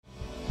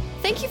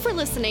Thank you for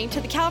listening to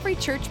the Calvary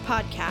Church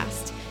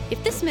podcast.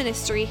 If this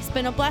ministry has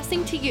been a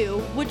blessing to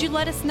you, would you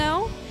let us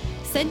know?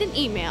 Send an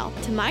email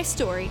to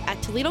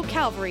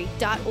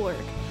mystory@toledocalvary.org.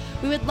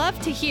 We would love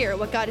to hear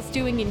what God is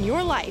doing in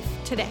your life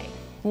today.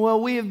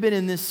 Well, we have been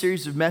in this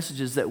series of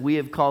messages that we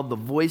have called The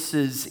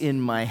Voices in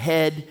My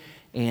Head,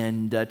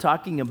 and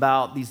talking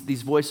about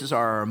these voices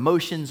are our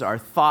emotions, our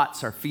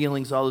thoughts, our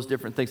feelings, all those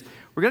different things.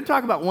 We're going to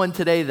talk about one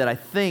today that I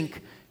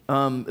think,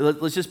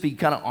 let's just be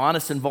kind of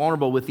honest and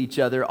vulnerable with each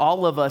other.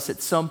 All of us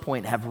at some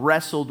point have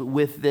wrestled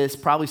with this,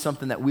 probably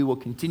something that we will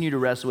continue to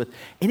wrestle with.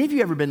 Any of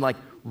you ever been like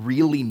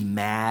really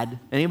mad?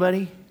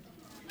 Anybody?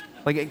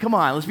 Like, come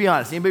on, let's be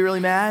honest. Anybody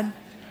really mad? All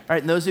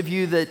right, and those of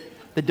you that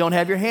don't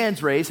have your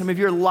hands raised, some of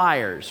you are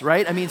liars,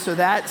 right? I mean, so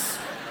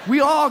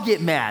we all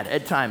get mad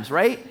at times,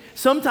 right?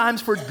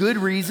 Sometimes for good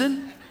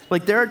reason.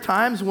 Like there are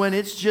times when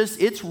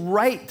it's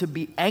right to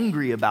be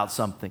angry about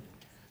something.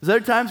 There's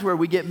other times where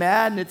we get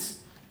mad and it's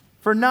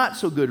for not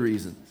so good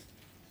reasons.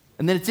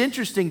 And then it's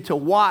interesting to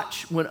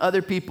watch when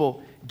other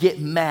people get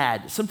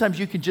mad. Sometimes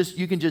you can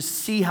just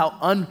see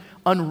how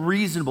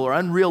unreasonable or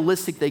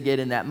unrealistic they get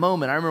in that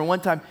moment. I remember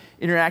one time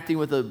interacting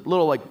with a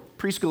little like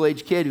preschool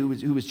age kid who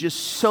was just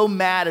so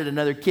mad at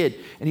another kid,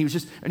 and he was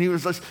just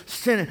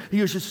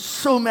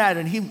so mad,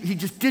 and he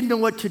just didn't know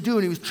what to do,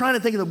 and he was trying to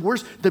think of the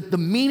worst, the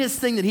meanest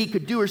thing that he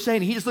could do or say,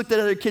 and he just looked at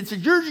the other kid and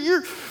said,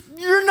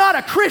 "You're not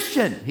a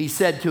Christian," he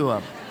said to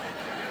him.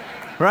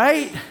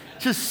 Right?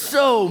 Just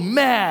so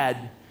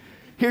mad.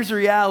 Here's the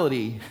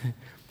reality.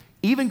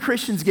 Even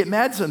Christians get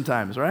mad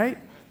sometimes, right?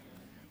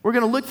 We're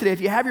going to look today.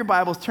 If you have your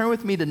Bibles, turn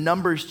with me to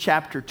Numbers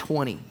chapter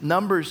 20.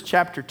 Numbers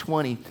chapter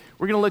 20.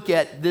 We're going to look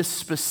at this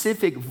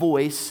specific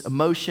voice,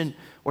 emotion,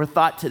 or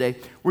thought today.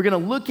 We're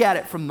going to look at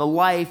it from the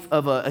life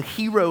of a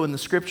hero in the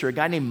scripture, a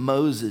guy named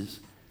Moses.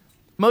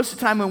 Most of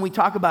the time when we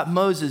talk about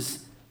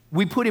Moses,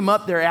 we put him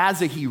up there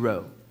as a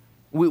hero.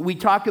 We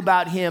talk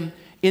about him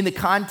in the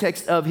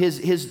context of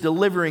his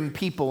delivering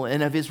people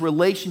and of his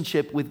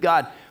relationship with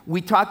God.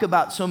 We talk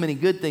about so many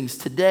good things.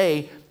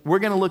 Today, we're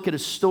going to look at a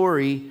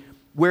story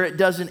where it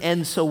doesn't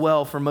end so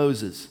well for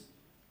Moses.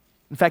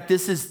 In fact,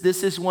 this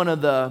is one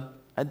of the,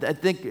 I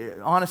think,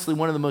 honestly,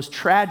 one of the most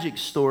tragic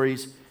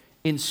stories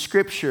in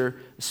Scripture,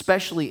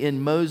 especially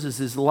in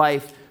Moses'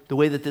 life, the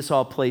way that this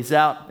all plays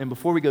out. And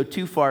before we go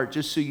too far,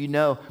 just so you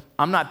know,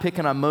 I'm not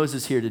picking on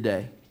Moses here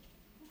today,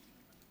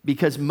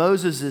 because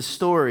Moses'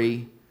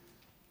 story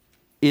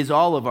is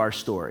all of our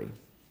story.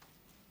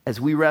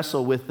 As we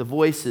wrestle with the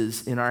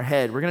voices in our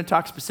head, we're going to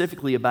talk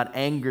specifically about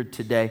anger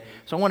today.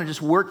 So I want to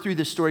just work through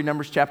this story,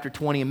 Numbers chapter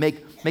 20, and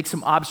make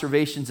some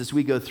observations as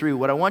we go through.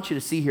 What I want you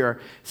to see here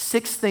are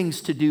 6 things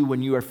to do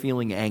when you are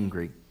feeling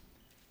angry.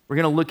 We're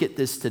going to look at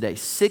this today.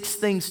 6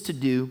 things to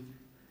do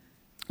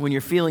when you're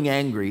feeling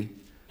angry.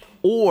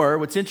 Or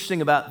what's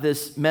interesting about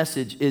this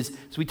message is,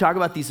 as we talk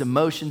about these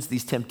emotions,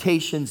 these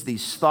temptations,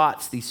 these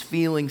thoughts, these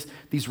feelings,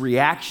 these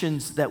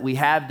reactions that we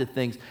have to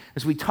things,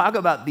 as we talk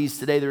about these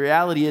today, the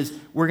reality is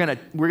we're gonna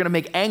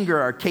make anger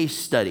our case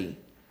study.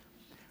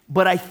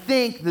 But I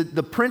think that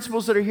the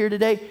principles that are here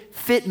today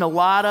fit in a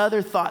lot of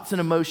other thoughts and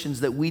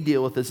emotions that we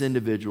deal with as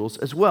individuals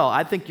as well.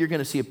 I think you're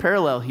gonna see a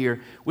parallel here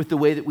with the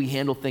way that we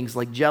handle things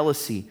like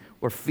jealousy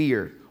or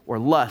fear or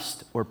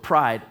lust or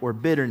pride or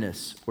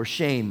bitterness or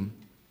shame.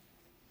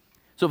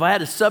 So if I had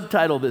to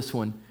subtitle this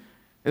one,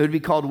 it would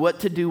be called What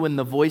to Do When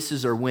the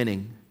Voices Are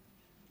Winning.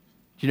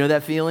 Do you know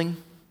that feeling?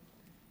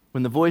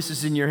 When the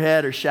voices in your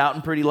head are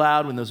shouting pretty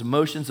loud, when those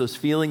emotions, those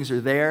feelings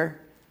are there,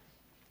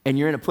 and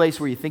you're in a place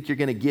where you think you're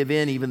going to give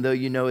in even though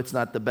you know it's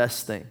not the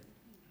best thing.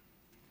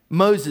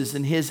 Moses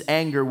and his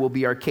anger will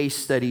be our case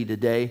study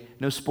today.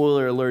 No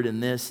spoiler alert in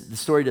this. The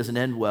story doesn't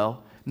end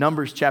well.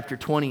 Numbers chapter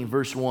 20,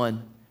 verse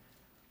 1.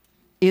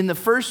 In the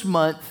first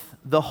month,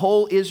 the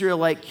whole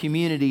Israelite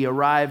community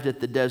arrived at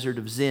the desert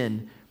of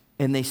Zin,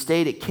 and they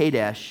stayed at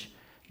Kadesh.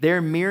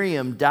 There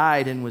Miriam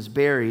died and was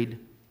buried.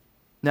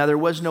 Now there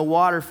was no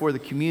water for the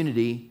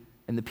community,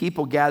 and the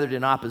people gathered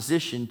in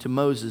opposition to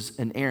Moses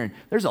and Aaron.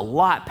 There's a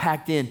lot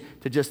packed in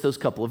to just those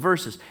couple of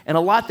verses, and a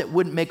lot that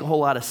wouldn't make a whole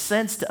lot of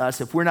sense to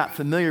us if we're not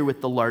familiar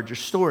with the larger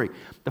story.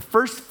 The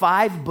first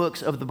 5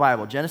 books of the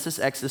Bible, Genesis,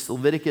 Exodus,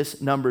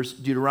 Leviticus, Numbers,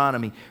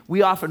 Deuteronomy,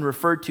 we often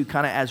refer to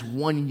kind of as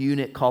one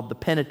unit called the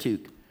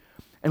Pentateuch.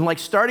 And like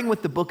starting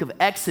with the book of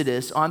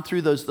Exodus on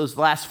through those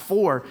last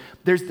 4,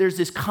 there's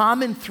this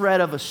common thread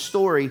of a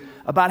story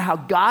about how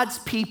God's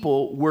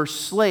people were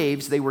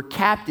slaves. They were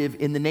captive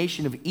in the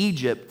nation of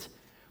Egypt.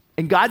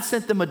 And God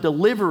sent them a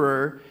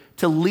deliverer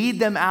to lead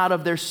them out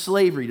of their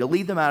slavery, to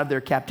lead them out of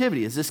their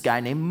captivity. Is this guy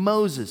named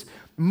Moses.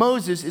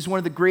 Moses is one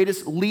of the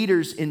greatest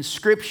leaders in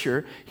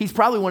Scripture. He's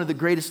probably one of the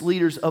greatest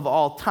leaders of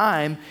all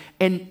time.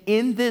 And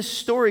in this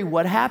story,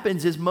 what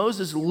happens is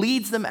Moses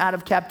leads them out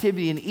of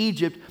captivity in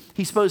Egypt.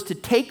 He's supposed to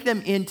take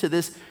them into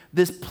this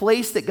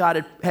place that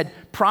God had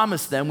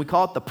promised them. We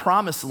call it the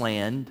Promised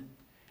Land.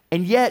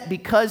 And yet,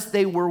 because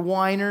they were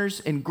whiners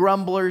and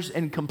grumblers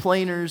and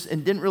complainers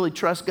and didn't really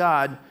trust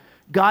God,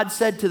 God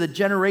said to the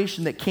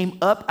generation that came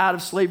up out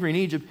of slavery in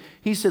Egypt,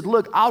 he said,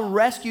 look, I'll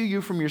rescue you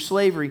from your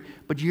slavery,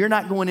 but you're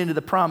not going into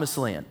the Promised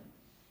Land.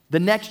 The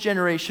next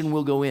generation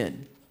will go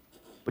in,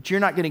 but you're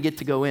not going to get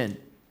to go in.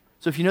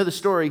 So if you know the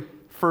story,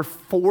 for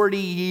 40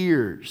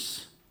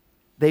 years,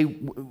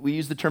 we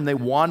use the term they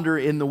wander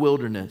in the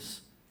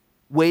wilderness,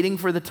 waiting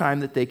for the time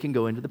that they can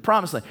go into the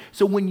promised land.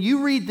 So when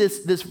you read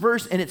this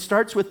verse and it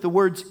starts with the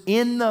words,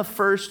 in the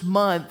first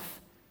month,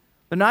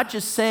 they're not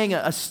just saying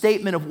a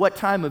statement of what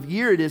time of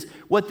year it is.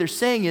 What they're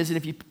saying is, and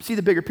if you see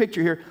the bigger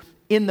picture here,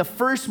 in the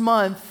first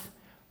month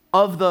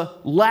of the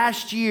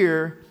last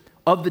year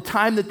of the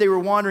time that they were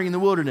wandering in the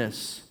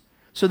wilderness.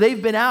 So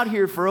they've been out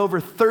here for over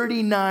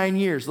 39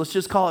 years. Let's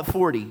just call it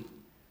 40.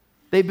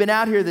 They've been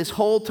out here this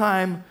whole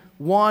time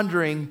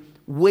wandering,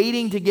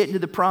 waiting to get into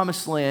the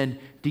promised land.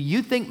 Do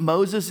you think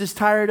Moses is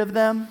tired of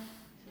them?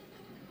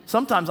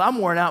 Sometimes I'm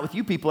worn out with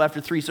you people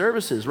after 3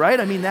 services, right?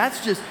 I mean,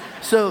 that's just,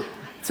 so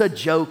it's a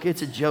joke.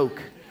 It's a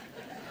joke.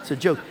 It's a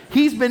joke.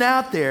 He's been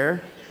out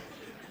there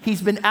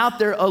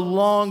a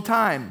long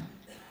time.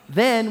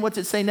 Then, what's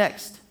it say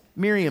next?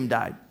 Miriam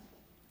died.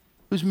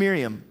 Who's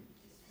Miriam?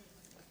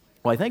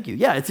 Why, thank you.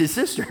 Yeah, it's his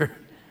sister.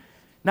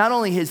 Not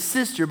only his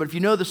sister, but if you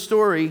know the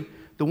story,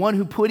 the one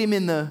who put him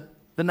in the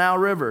Nile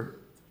River,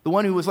 the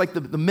one who was like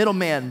the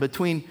middleman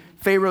between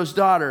Pharaoh's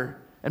daughter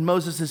and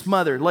Moses'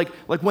 mother. Like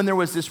when there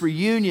was this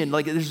reunion,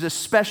 like there's this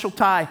special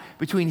tie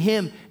between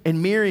him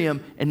and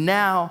Miriam, and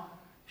now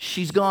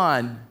she's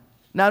gone.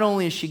 Not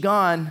only is she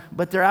gone,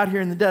 but they're out here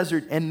in the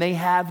desert and they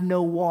have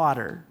no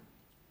water.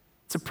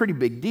 It's a pretty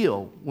big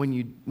deal when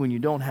you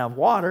don't have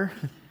water,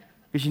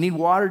 because you need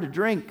water to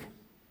drink.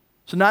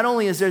 So not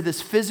only is there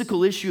this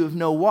physical issue of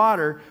no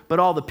water, but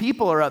all the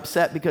people are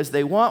upset because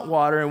they want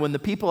water, and when the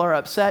people are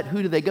upset,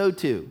 who do they go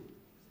to?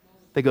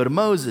 They go to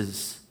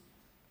Moses.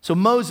 So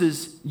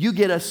Moses, you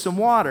get us some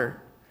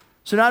water.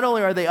 So not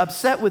only are they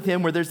upset with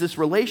him where there's this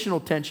relational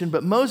tension,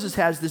 but Moses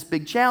has this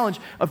big challenge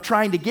of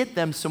trying to get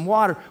them some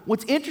water.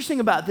 What's interesting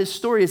about this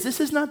story is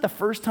this is not the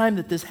first time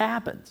that this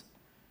happens.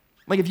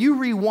 Like if you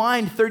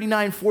rewind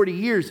 39, 40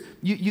 years,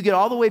 you get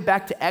all the way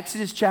back to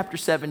Exodus chapter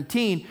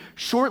 17.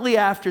 Shortly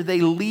after they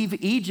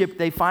leave Egypt,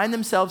 they find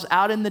themselves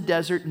out in the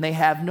desert and they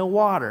have no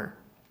water.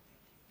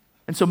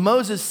 And so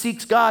Moses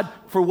seeks God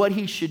for what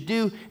he should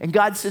do. And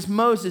God says,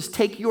 Moses,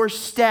 take your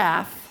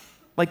staff.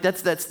 Like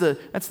that's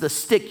the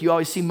stick you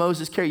always see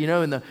Moses carry, you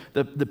know, in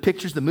the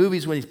pictures, the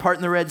movies when he's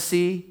parting the Red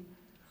Sea,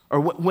 or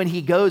when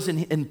he goes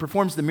and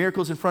performs the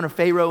miracles in front of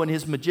Pharaoh and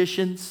his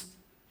magicians.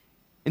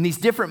 In these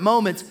different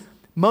moments,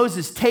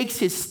 Moses takes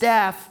his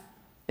staff.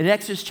 In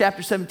Exodus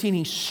chapter 17,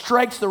 he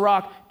strikes the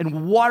rock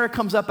and water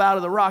comes up out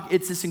of the rock.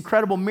 It's this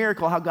incredible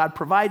miracle how God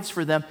provides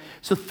for them.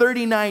 So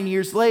 39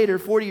 years later,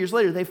 40 years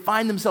later, they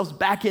find themselves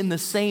back in the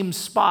same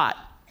spot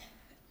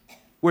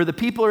where the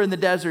people are in the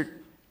desert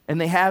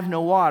and they have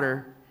no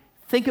water.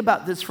 Think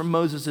about this from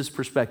Moses'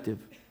 perspective.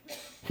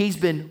 He's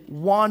been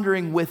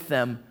wandering with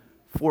them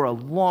for a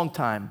long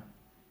time.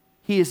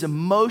 He is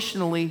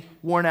emotionally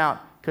worn out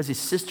because his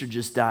sister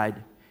just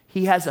died.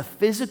 He has a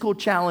physical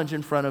challenge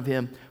in front of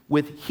him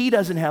with he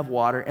doesn't have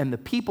water and the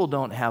people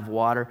don't have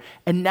water.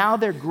 And now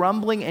they're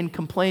grumbling and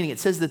complaining. It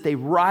says that they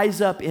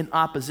rise up in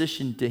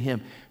opposition to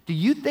him. Do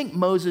you think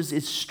Moses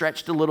is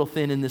stretched a little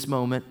thin in this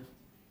moment?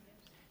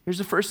 Here's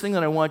the first thing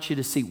that I want you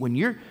to see. When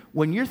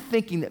you're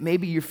thinking that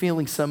maybe you're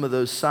feeling some of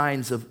those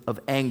signs of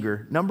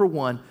anger, number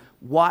one,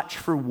 watch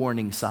for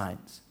warning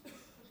signs.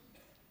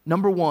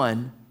 Number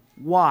one,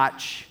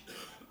 watch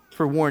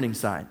for warning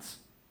signs.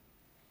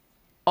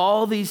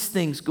 All these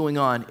things going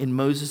on in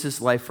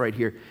Moses' life right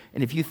here.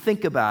 And if you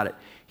think about it,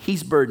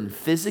 he's burdened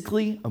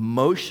physically,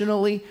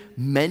 emotionally,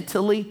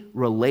 mentally,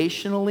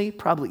 relationally,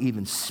 probably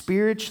even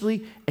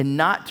spiritually. And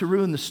not to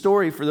ruin the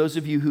story for those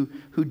of you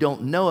who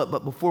don't know it,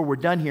 but before we're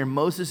done here,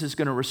 Moses is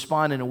going to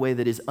respond in a way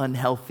that is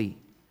unhealthy.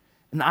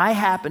 And I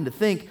happen to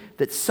think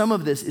that some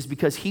of this is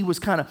because he was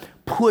kind of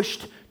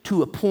pushed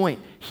to a point.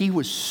 He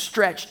was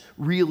stretched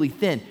really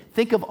thin.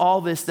 Think of all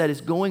this that is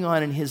going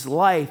on in his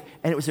life,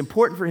 and it was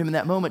important for him in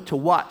that moment to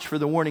watch for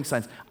the warning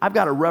signs. I've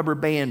got a rubber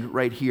band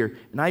right here,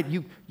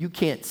 and you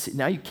can't see.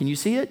 Now, can you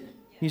see it?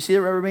 Can you see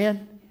the rubber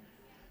band?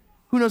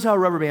 Who knows how a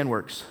rubber band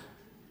works?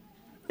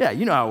 Yeah,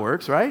 you know how it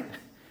works, right?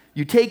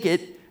 You take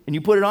it, and you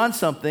put it on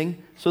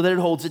something so that it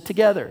holds it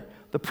together.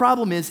 The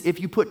problem is, if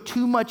you put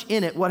too much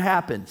in it, what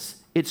happens?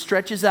 It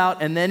stretches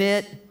out, and then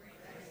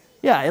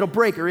it'll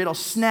break or it'll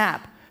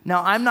snap.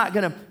 Now, I'm not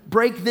going to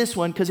break this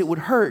one because it would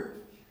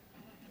hurt,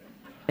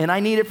 and I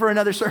need it for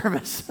another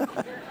service.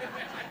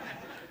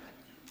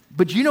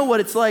 But you know what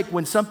it's like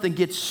when something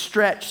gets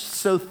stretched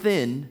so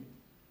thin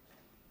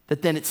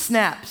that then it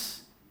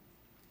snaps.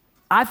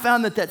 I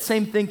found that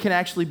same thing can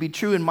actually be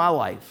true in my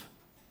life.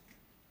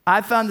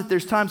 I found that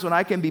there's times when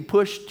I can be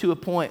pushed to a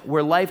point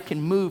where life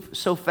can move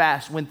so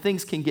fast, when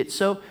things can get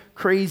so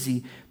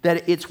crazy,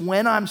 that it's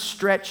when I'm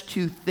stretched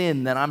too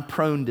thin that I'm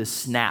prone to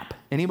snap.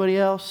 Anybody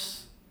else?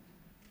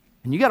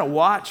 And you got to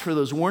watch for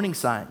those warning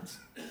signs.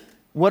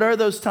 What are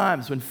those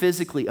times when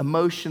physically,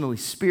 emotionally,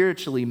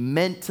 spiritually,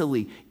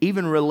 mentally,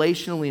 even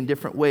relationally in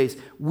different ways,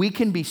 we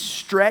can be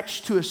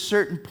stretched to a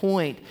certain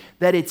point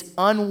that it's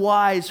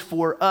unwise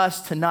for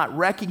us to not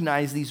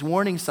recognize these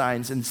warning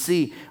signs and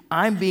see,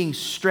 I'm being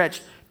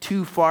stretched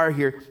too far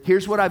here,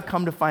 here's what I've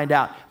come to find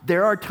out.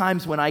 There are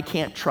times when I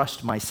can't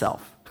trust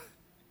myself.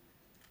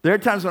 There are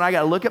times when I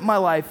got to look at my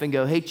life and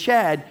go, hey,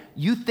 Chad,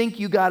 you think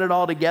you got it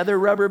all together,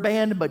 rubber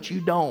band, but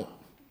you don't.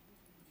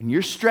 And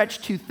you're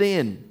stretched too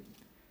thin.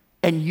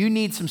 And you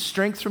need some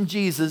strength from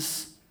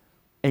Jesus,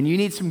 and you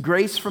need some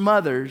grace from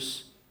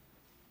others.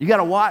 You got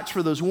to watch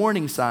for those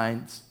warning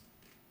signs.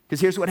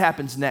 Because here's what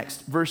happens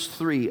next. Verse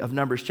 3 of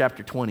Numbers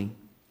chapter 20.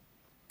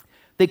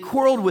 They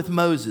quarreled with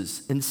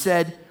Moses and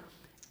said,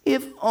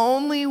 if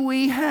only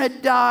we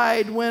had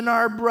died when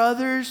our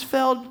brothers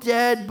fell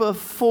dead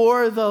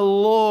before the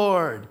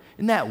Lord.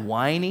 Isn't that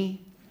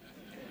whiny?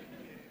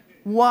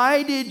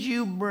 Why did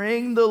you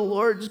bring the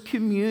Lord's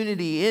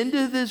community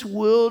into this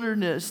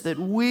wilderness that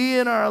we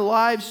and our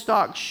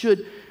livestock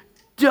should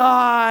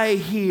die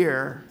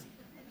here?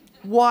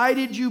 Why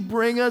did you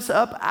bring us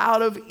up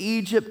out of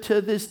Egypt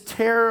to this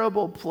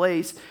terrible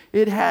place?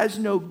 It has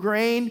no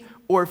grain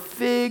or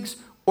figs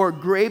or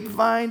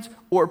grapevines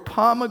or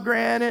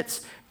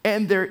pomegranates,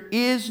 and there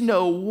is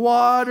no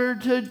water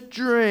to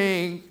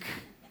drink.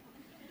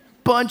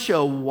 Bunch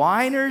of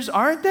whiners,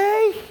 aren't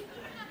they?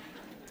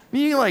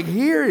 You can like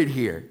hear it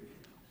here.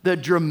 The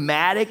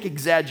dramatic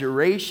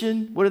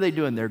exaggeration. What are they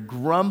doing? They're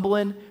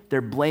grumbling. They're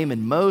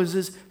blaming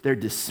Moses. They're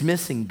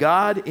dismissing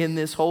God in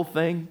this whole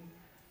thing.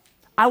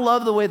 I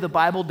love the way the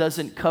Bible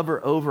doesn't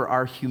cover over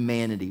our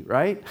humanity,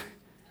 right?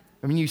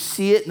 I mean, you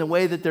see it in the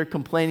way that they're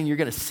complaining. You're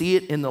going to see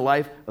it in the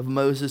life of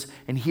Moses.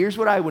 And here's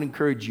what I would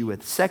encourage you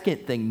with.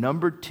 Second thing,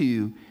 number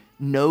 2,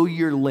 know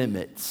your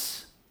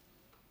limits.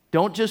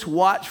 Don't just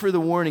watch for the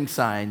warning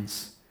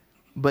signs,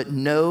 but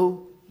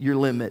know your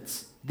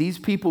limits. These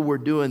people were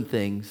doing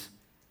things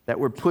that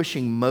were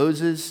pushing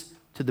Moses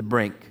to the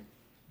brink.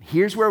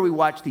 Here's where we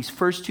watch these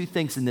first 2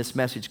 things in this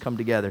message come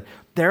together.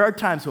 There are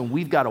times when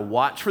we've got to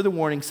watch for the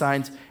warning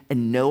signs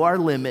and know our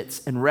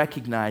limits and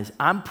recognize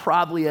I'm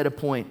probably at a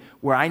point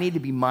where I need to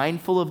be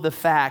mindful of the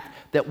fact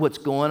that what's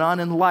going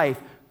on in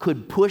life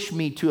could push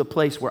me to a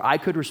place where I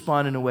could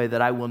respond in a way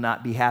that I will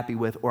not be happy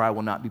with or I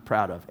will not be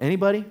proud of.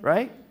 Anybody,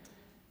 right?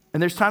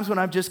 And there's times when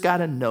I've just got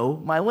to know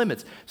my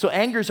limits. So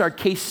anger's our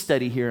case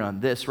study here on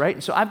this, right?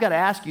 And so I've got to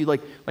ask you,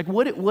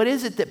 what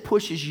is it that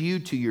pushes you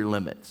to your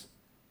limits?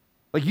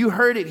 Like you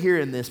heard it here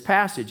in this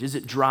passage. Is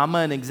it drama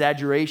and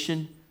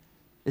exaggeration?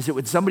 Is it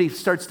when somebody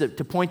starts to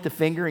point the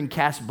finger and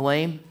cast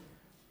blame?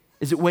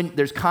 Is it when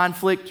there's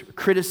conflict,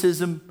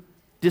 criticism,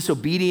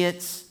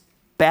 disobedience,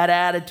 bad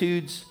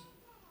attitudes?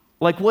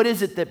 Like what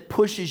is it that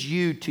pushes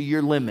you to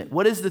your limit?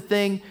 What is the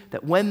thing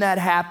that when that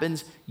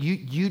happens,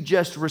 you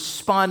just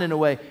respond in a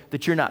way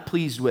that you're not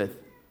pleased with?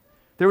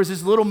 There was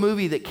this little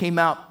movie that came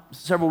out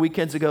several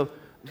weekends ago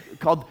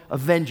called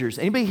Avengers.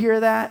 Anybody hear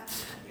that?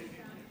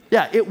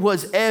 Yeah, it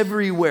was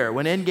everywhere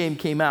when Endgame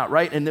came out,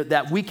 right? And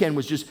that weekend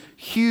was just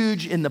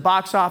huge in the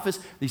box office.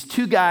 These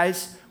 2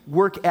 guys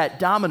work at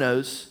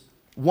Domino's.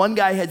 One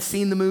guy had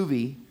seen the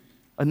movie,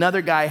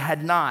 another guy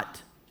had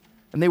not.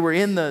 And they were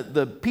in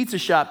the pizza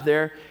shop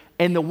there,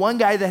 and the one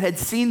guy that had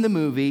seen the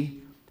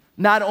movie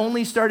not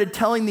only started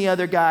telling the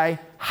other guy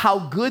how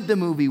good the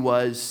movie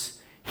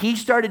was, he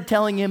started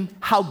telling him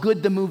how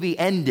good the movie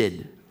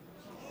ended.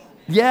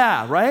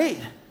 Yeah, right?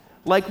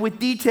 Like with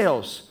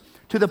details.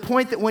 To the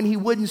point that when he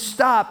wouldn't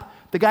stop,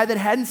 the guy that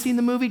hadn't seen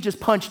the movie just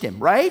punched him,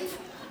 right?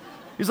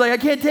 He's like, I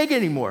can't take it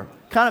anymore.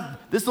 Kind of,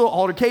 this little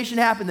altercation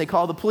happened. They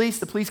called the police.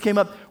 The police came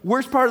up.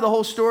 Worst part of the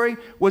whole story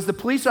was the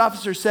police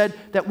officer said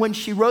that when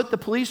she wrote the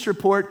police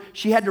report,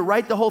 she had to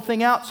write the whole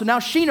thing out. So now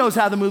she knows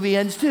how the movie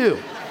ends too.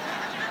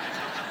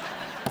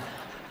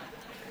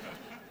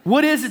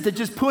 What is it that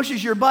just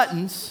pushes your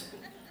buttons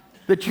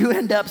that you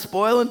end up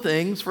spoiling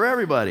things for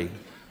everybody?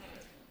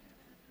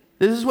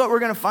 This is what we're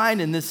going to find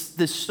in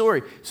this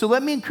story. So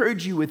let me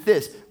encourage you with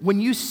this.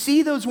 When you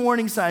see those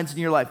warning signs in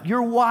your life,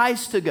 you're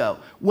wise to go.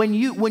 When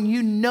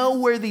you know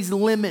where these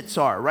limits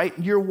are, right?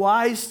 You're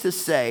wise to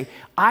say,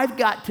 I've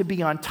got to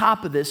be on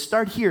top of this.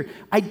 Start here.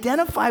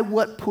 Identify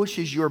what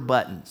pushes your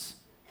buttons.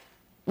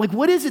 Like,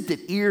 what is it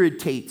that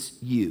irritates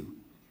you?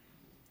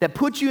 That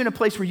puts you in a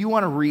place where you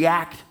want to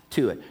react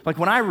to it. Like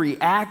when I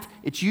react,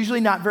 it's usually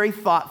not very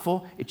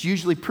thoughtful. It's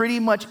usually pretty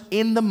much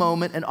in the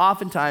moment. And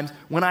oftentimes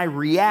when I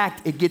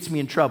react, it gets me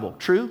in trouble.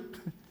 True?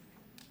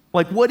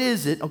 Like what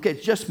is it? Okay,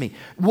 it's just me.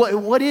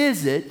 What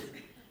is it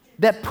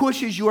that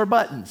pushes your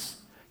buttons?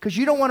 Because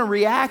you don't want to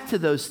react to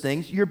those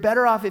things. You're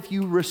better off if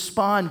you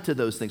respond to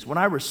those things. When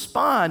I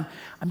respond,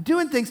 I'm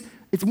doing things,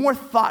 it's more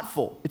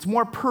thoughtful. It's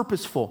more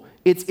purposeful.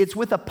 It's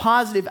with a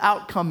positive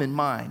outcome in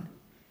mind.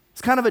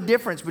 It's kind of a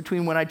difference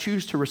between when I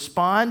choose to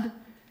respond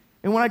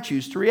and when I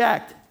choose to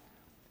react.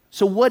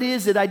 So what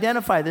is it?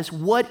 Identify this.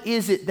 What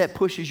is it that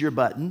pushes your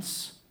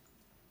buttons?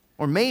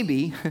 Or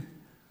maybe,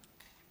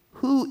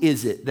 who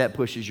is it that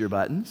pushes your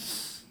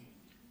buttons?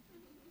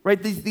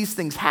 Right? These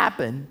things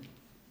happen.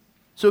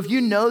 So if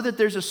you know that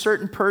there's a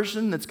certain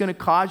person that's going to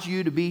cause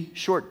you to be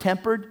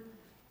short-tempered,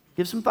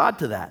 give some thought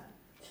to that.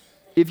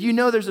 If you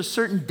know there's a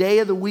certain day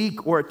of the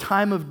week or a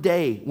time of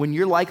day when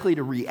you're likely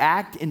to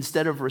react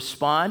instead of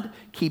respond,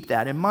 keep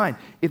that in mind.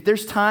 If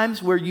there's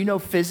times where you know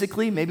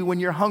physically, maybe when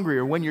you're hungry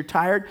or when you're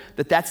tired,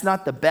 that that's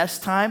not the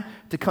best time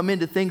to come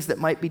into things that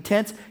might be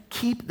tense,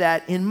 keep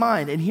that in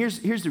mind. And here's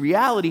the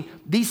reality.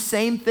 These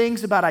same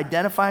things about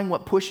identifying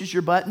what pushes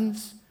your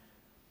buttons,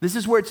 this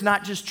is where it's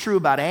not just true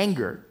about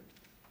anger.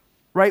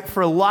 Right?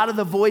 For a lot of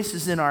the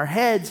voices in our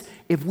heads,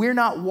 if we're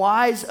not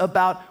wise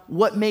about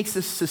what makes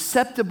us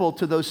susceptible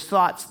to those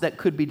thoughts that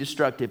could be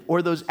destructive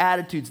or those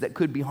attitudes that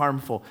could be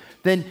harmful,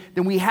 then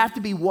we have to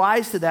be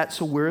wise to that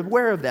so we're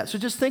aware of that. So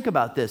just think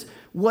about this.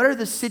 What are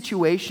the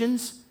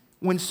situations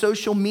when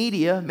social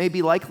media may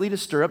be likely to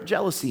stir up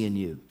jealousy in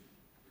you?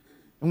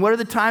 And what are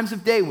the times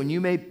of day when you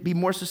may be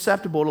more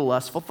susceptible to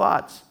lustful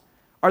thoughts?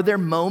 Are there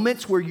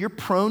moments where you're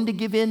prone to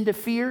give in to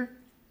fear?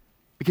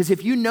 Because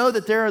if you know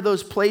that there are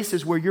those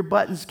places where your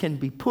buttons can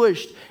be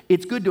pushed,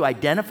 it's good to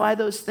identify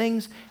those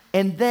things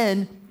and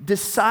then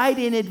decide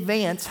in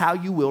advance how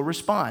you will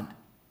respond.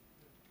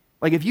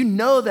 Like if you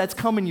know that's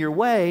coming your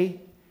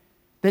way,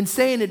 then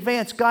say in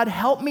advance, God,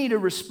 help me to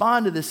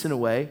respond to this in a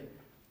way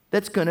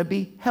that's going to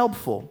be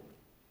helpful.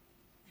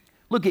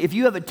 Look, if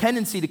you have a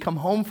tendency to come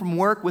home from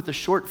work with a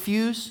short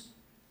fuse,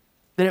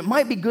 then it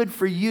might be good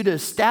for you to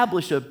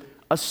establish a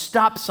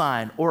stop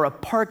sign or a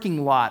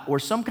parking lot or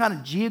some kind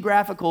of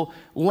geographical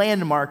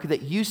landmark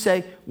that you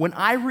say, when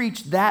I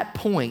reach that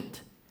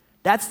point,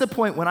 that's the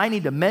point when I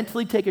need to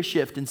mentally take a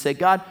shift and say,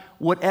 God,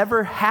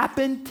 whatever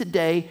happened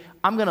today,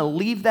 I'm going to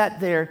leave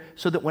that there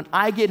so that when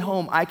I get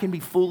home, I can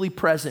be fully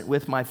present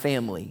with my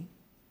family.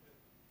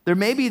 There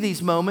may be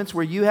these moments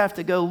where you have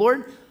to go,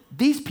 Lord,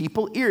 these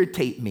people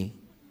irritate me.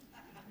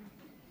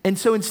 And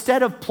so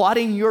instead of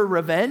plotting your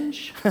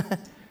revenge,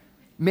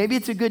 maybe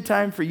it's a good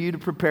time for you to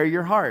prepare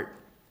your heart.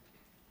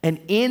 And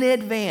in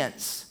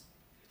advance,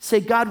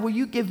 say, God, will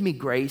you give me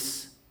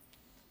grace?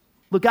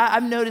 Look,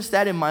 I've noticed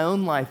that in my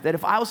own life, that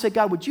if I will say,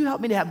 God, would you help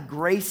me to have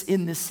grace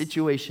in this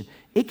situation?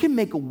 It can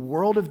make a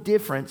world of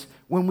difference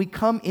when we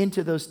come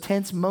into those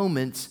tense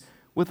moments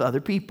with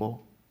other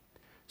people.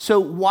 So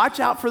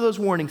watch out for those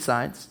warning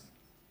signs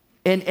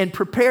and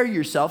prepare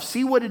yourself.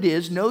 See what it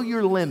is. Know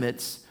your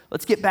limits.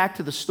 Let's get back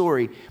to the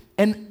story.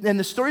 And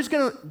the story's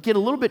going to get a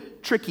little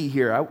bit tricky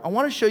here. I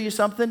want to show you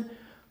something.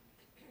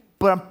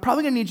 But I'm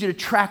probably going to need you to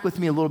track with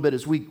me a little bit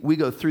as we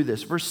go through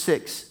this. Verse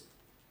 6.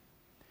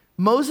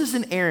 Moses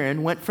and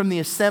Aaron went from the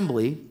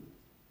assembly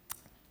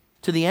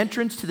to the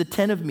entrance to the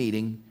tent of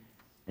meeting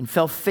and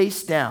fell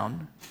face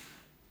down,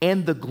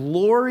 and the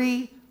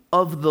glory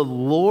of the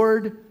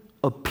Lord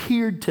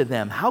appeared to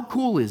them. How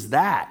cool is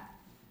that?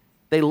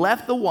 They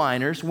left the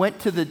whiners, went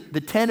to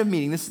the tent of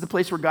meeting. This is the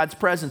place where God's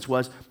presence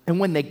was.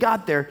 And when they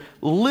got there,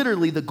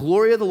 literally the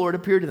glory of the Lord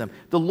appeared to them.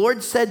 The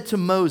Lord said to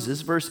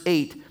Moses, verse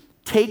 8,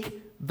 take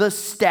the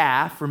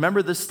staff,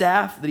 remember the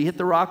staff that he hit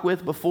the rock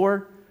with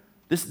before?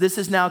 This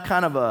is now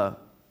kind of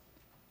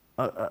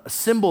a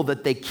symbol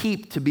that they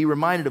keep to be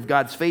reminded of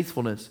God's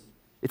faithfulness.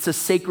 It's a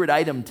sacred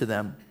item to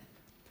them.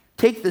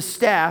 Take the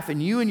staff,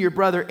 and you and your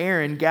brother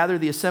Aaron gather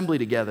the assembly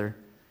together.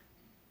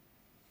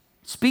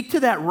 Speak to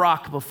that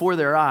rock before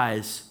their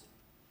eyes,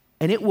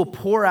 and it will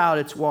pour out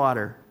its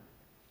water.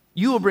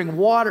 You will bring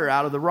water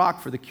out of the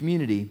rock for the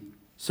community,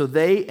 so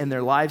they and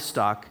their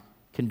livestock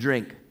can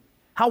drink.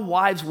 How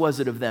wise was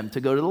it of them to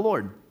go to the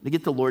Lord, to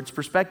get the Lord's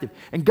perspective?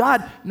 And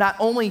God not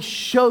only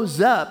shows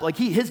up, like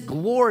his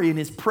glory and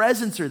his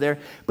presence are there,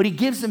 but he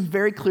gives them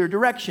very clear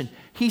direction.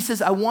 He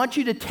says, I want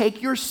you to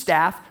take your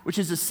staff, which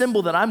is a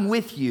symbol that I'm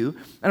with you,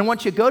 and I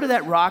want you to go to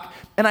that rock.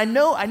 And I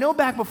know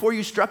back before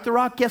you struck the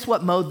rock, guess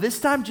what, Mo? This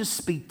time, just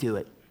speak to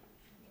it.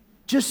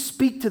 Just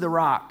speak to the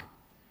rock.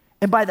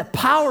 And by the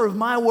power of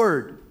my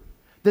word,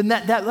 then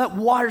that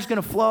water's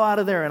going to flow out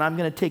of there, and I'm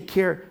going to take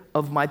care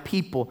of my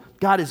people.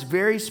 God is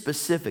very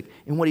specific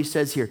in what he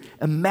says here.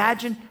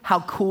 Imagine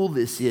how cool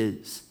this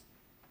is.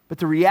 But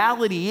the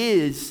reality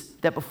is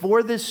that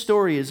before this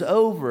story is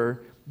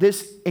over,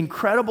 this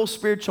incredible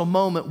spiritual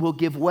moment will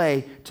give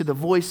way to the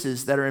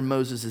voices that are in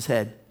Moses'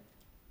 head.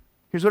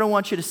 Here's what I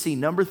want you to see.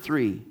 Number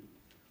 3,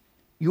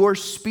 your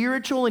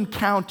spiritual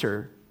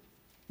encounter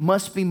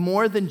must be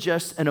more than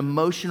just an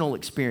emotional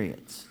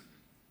experience.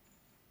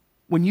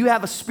 When you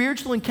have a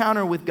spiritual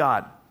encounter with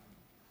God,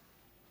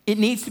 it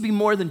needs to be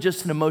more than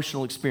just an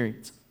emotional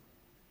experience.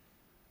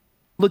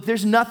 Look,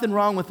 there's nothing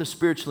wrong with a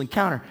spiritual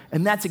encounter,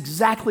 and that's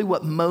exactly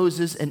what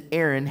Moses and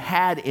Aaron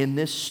had in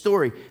this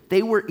story.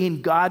 They were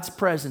in God's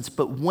presence,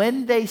 but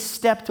when they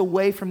stepped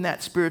away from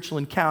that spiritual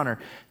encounter,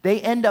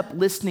 they end up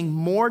listening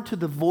more to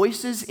the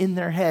voices in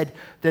their head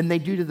than they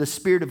do to the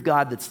Spirit of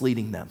God that's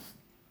leading them.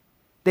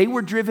 They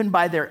were driven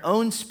by their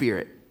own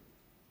spirit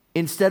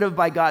instead of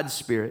by God's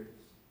Spirit.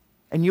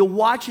 And you'll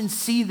watch and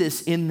see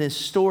this in this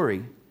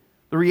story.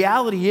 The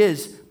reality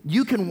is,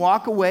 you can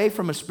walk away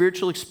from a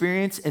spiritual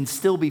experience and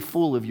still be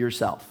full of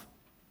yourself.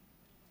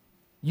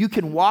 You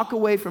can walk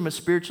away from a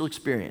spiritual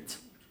experience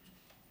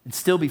and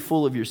still be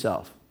full of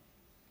yourself.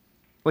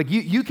 Like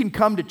you can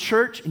come to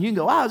church and you can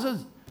go, wow,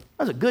 that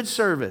was a good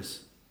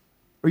service.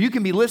 Or you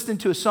can be listening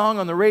to a song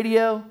on the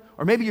radio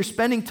or maybe you're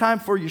spending time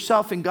for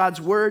yourself in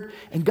God's word,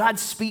 and God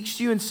speaks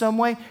to you in some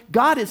way,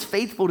 God is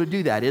faithful to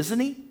do that, isn't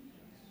he?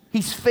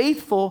 He's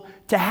faithful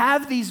to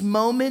have these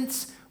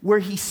moments where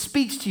he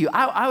speaks to you.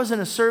 I was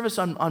in a service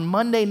on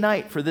Monday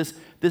night for this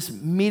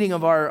meeting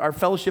of our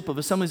Fellowship of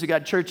Assemblies of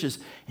God churches.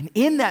 And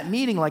in that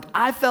meeting, like,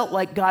 I felt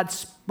like God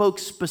spoke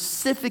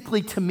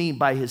specifically to me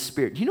by his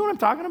Spirit. Do you know what I'm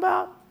talking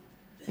about?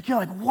 Like, you're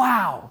like,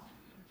 wow,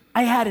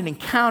 I had an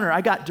encounter.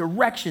 I got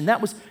direction. That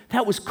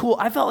was cool.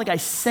 I felt like I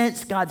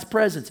sensed God's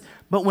presence.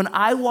 But when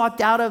I walked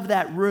out of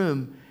that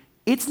room,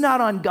 it's not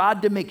on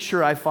God to make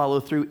sure I follow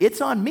through. It's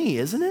on me,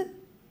 isn't it?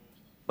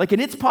 Like,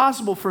 and it's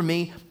possible for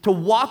me to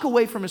walk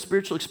away from a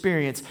spiritual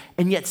experience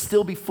and yet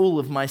still be full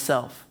of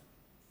myself.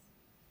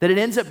 That it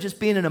ends up just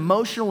being an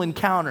emotional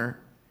encounter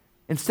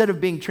instead of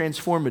being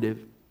transformative.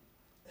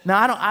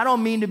 Now, I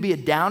don't mean to be a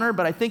downer,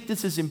 but I think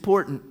this is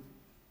important.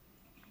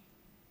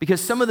 Because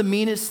some of the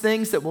meanest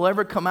things that will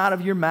ever come out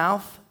of your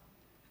mouth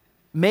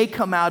may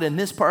come out in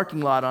this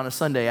parking lot on a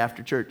Sunday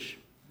after church.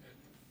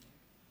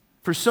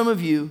 For some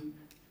of you,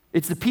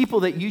 it's the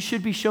people that you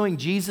should be showing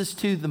Jesus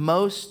to the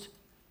most.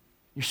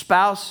 Your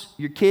spouse,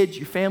 your kids,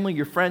 your family,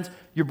 your friends,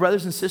 your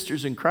brothers and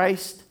sisters in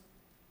Christ,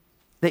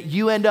 that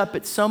you end up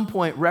at some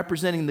point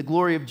representing the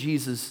glory of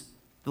Jesus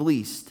the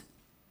least.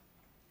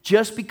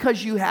 Just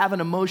because you have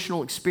an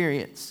emotional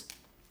experience,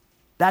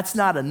 that's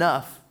not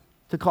enough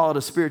to call it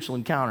a spiritual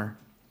encounter.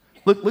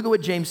 Look at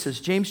what James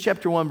says. James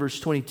chapter 1, verse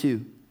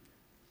 22.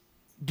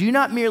 Do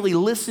not merely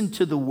listen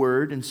to the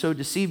word and so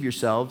deceive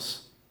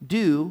yourselves.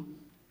 Do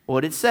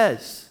what it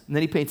says. And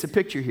then he paints a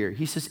picture here.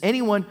 He says,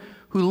 anyone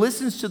who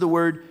listens to the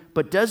word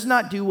but does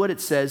not do what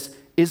it says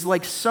is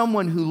like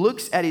someone who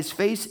looks at his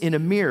face in a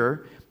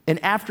mirror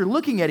and after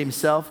looking at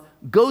himself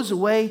goes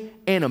away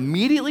and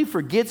immediately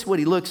forgets what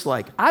he looks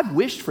like. I've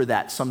wished for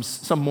that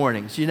some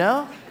mornings, you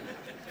know?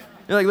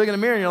 You're like, look in the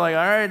mirror and you're like,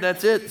 all right,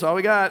 that's it. That's all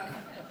we got.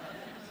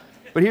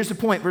 But here's the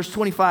point, verse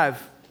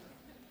 25.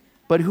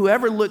 But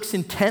whoever looks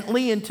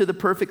intently into the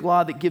perfect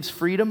law that gives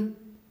freedom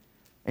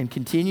and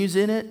continues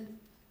in it,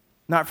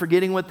 not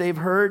forgetting what they've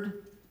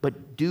heard,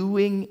 but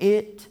doing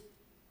it,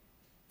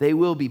 they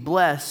will be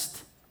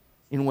blessed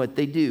in what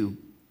they do.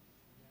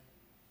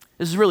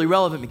 This is really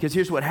relevant because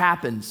here's what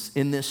happens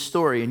in this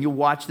story, and you'll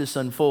watch this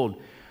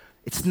unfold.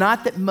 It's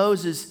not that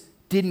Moses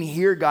didn't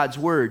hear God's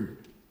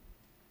word.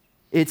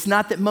 It's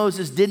not that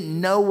Moses didn't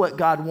know what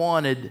God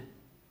wanted.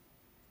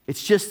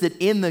 It's just that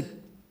in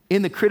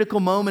the critical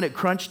moment at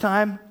crunch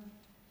time,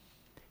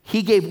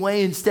 he gave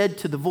way instead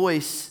to the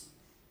voice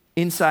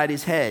inside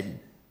his head.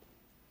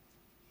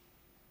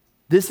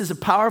 This is a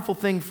powerful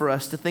thing for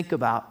us to think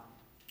about.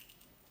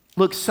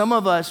 Look, some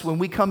of us, when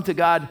we come to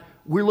God,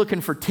 we're looking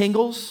for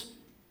tingles.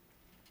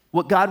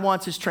 What God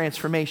wants is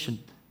transformation.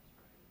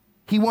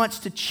 He wants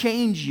to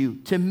change you,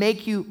 to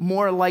make you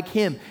more like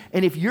him.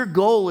 And if your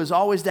goal is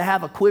always to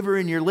have a quiver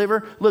in your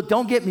liver, look,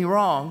 don't get me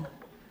wrong.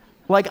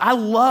 Like, I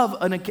love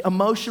an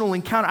emotional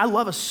encounter. I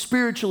love a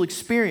spiritual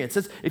experience.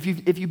 If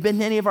you've been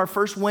to any of our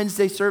first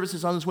Wednesday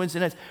services on those Wednesday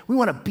nights, we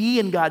want to be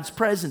in God's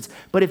presence.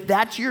 But if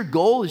that's your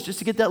goal, is just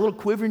to get that little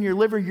quiver in your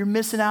liver, you're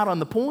missing out on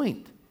the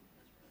point.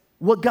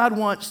 What God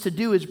wants to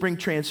do is bring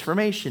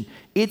transformation.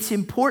 It's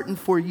important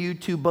for you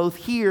to both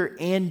hear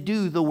and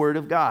do the word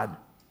of God.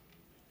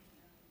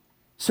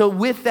 So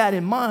with that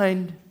in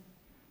mind,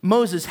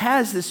 Moses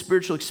has this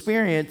spiritual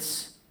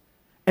experience,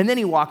 and then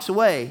he walks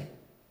away.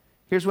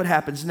 Here's what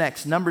happens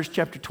next. Numbers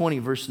chapter 20,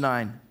 verse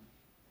 9.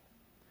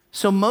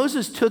 So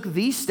Moses took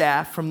the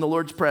staff from the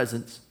Lord's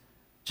presence,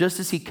 just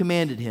as he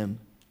commanded him.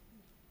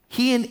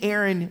 He and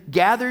Aaron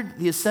gathered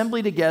the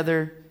assembly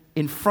together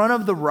in front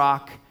of the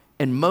rock,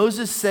 and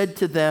Moses said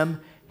to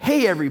them,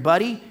 hey,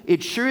 everybody,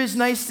 it sure is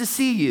nice to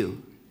see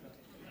you.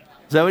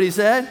 Is that what he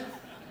said?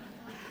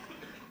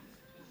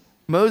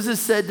 Moses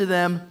said to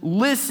them,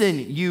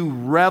 listen, you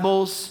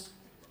rebels.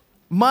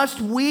 Must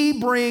we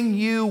bring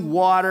you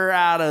water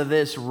out of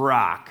this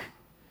rock?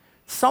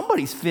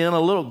 Somebody's feeling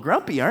a little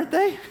grumpy, aren't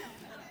they?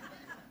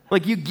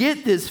 Like, you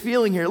get this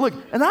feeling here. Look,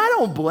 and I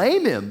don't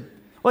blame him.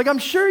 Like, I'm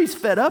sure he's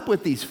fed up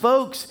with these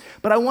folks,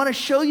 but I want to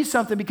show you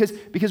something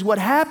because what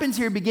happens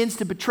here begins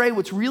to betray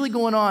what's really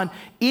going on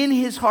in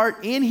his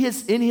heart, in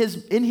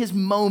his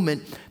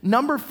moment.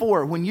 Number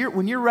 4, when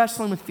you're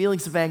wrestling with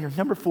feelings of anger,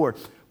 number 4,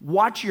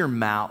 watch your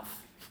mouth.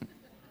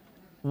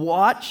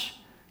 Watch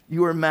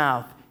your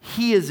mouth.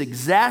 He is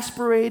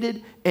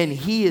exasperated and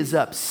he is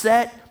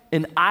upset,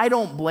 and I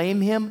don't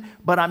blame him,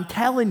 but I'm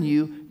telling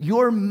you,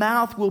 your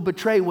mouth will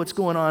betray what's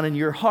going on in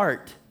your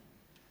heart.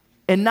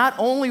 And not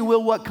only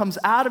will what comes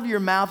out of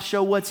your mouth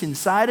show what's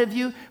inside of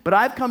you, but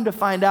I've come to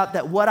find out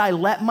that what I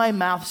let my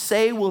mouth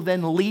say will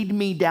then lead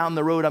me down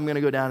the road I'm going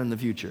to go down in the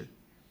future.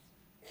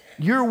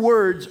 Your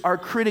words are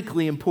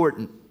critically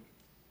important.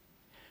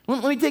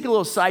 Let me take a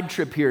little side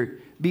trip here,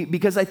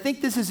 because I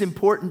think this is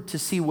important to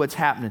see what's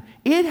happening.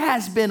 It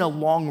has been a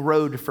long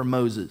road for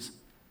Moses.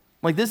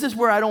 Like, this is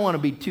where I don't want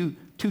to be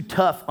too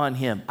tough on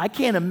him. I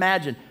can't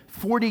imagine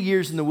 40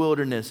 years in the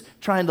wilderness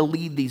trying to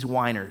lead these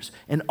whiners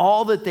and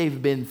all that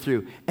they've been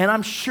through. And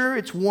I'm sure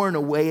it's worn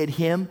away at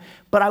him,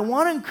 but I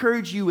want to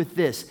encourage you with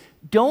this.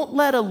 don't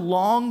let a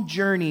long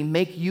journey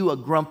make you a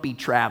grumpy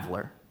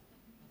traveler.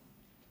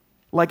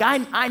 Like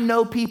I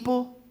know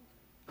people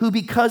who,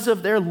 because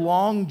of their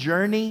long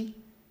journey,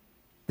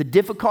 the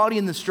difficulty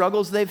and the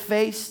struggles they've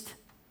faced,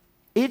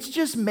 it's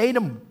just made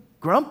them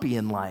grumpy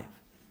in life.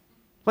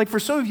 Like for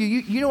some of you,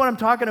 you know what I'm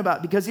talking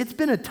about, because it's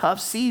been a tough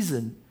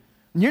season.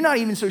 And you're not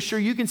even so sure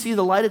you can see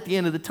the light at the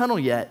end of the tunnel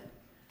yet.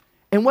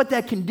 And what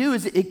that can do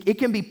is it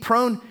can be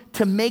prone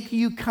to make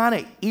you kind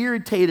of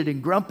irritated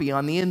and grumpy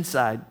on the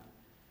inside.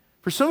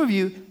 For some of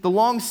you, the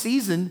long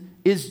season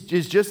is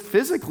just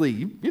physically,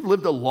 you've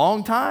lived a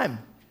long time.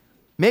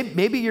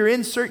 Maybe you're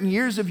in certain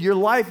years of your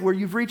life where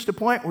you've reached a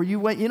point where you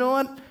went, you know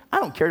what? I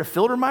don't care to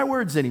filter my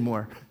words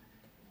anymore.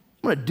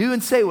 I'm going to do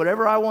and say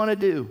whatever I want to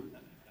do.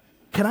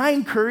 Can I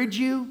encourage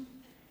you?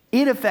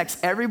 It affects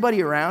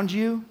everybody around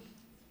you.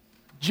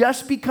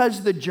 Just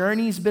because the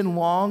journey's been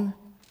long,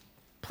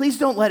 please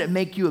don't let it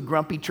make you a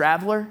grumpy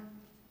traveler,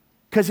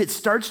 because it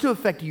starts to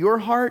affect your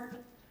heart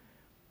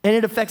and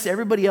it affects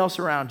everybody else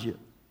around you.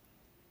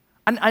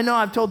 I know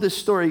I've told this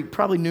story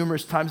probably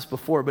numerous times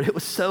before, but it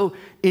was so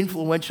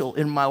influential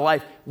in my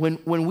life. When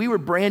we were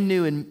brand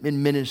new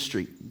in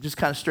ministry, just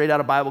kind of straight out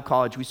of Bible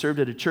college, we served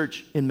at a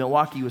church in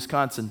Milwaukee,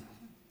 Wisconsin.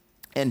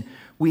 And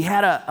we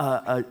had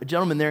a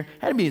gentleman there,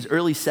 had to be in his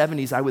early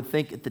 70s, I would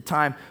think at the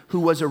time, who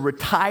was a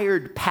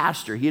retired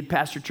pastor. He had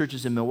pastored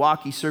churches in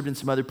Milwaukee, served in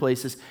some other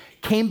places,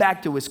 came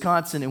back to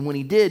Wisconsin, and when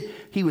he did,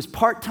 he was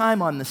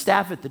part-time on the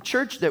staff at the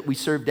church that we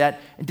served at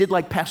and did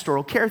like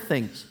pastoral care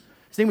things.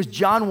 His name was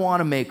John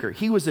Wanamaker.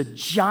 He was a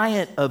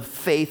giant of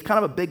faith, kind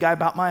of a big guy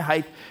about my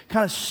height,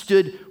 kind of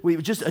stood, he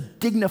was just a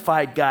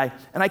dignified guy.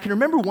 And I can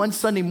remember one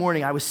Sunday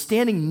morning, I was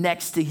standing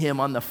next to him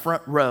on the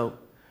front row.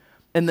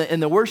 And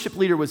the worship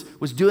leader was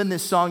doing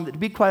this song that, to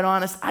be quite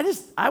honest,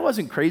 I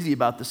wasn't crazy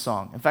about the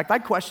song. In fact, I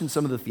questioned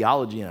some of the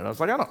theology in it. I was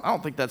like, I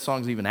don't think that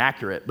song's even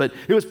accurate, but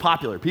it was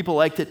popular. People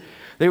liked it.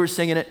 They were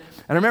singing it.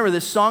 And I remember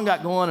this song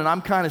got going, and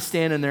I'm kind of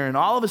standing there, and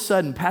all of a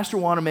sudden, Pastor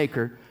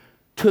Wanamaker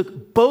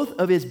took both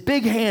of his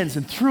big hands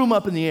and threw them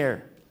up in the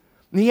air.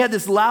 And he had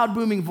this loud,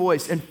 booming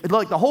voice, and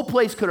like the whole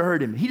place could have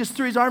heard him. He just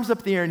threw his arms up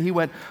in the air, and he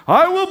went,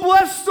 "I will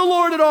bless the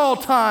Lord at all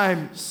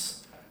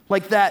times."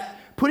 Like that.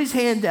 Put his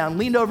hand down,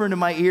 leaned over into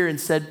my ear and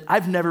said,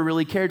 "I've never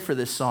really cared for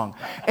this song."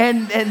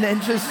 And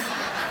then just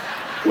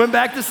went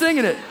back to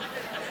singing it.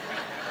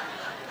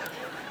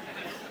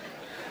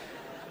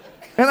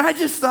 And I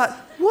just thought,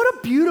 what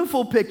a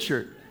beautiful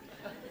picture,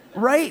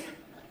 right?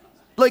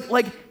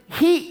 Like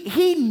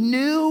he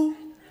knew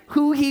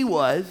who he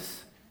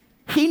was.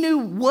 He knew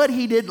what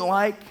he didn't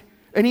like.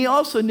 And he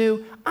also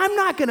knew, I'm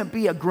not going to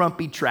be a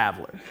grumpy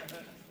traveler.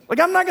 Like,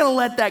 I'm not going to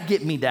let that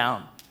get me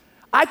down.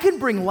 I can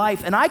bring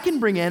life, and I can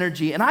bring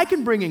energy, and I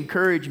can bring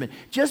encouragement.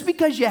 Just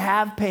because you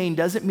have pain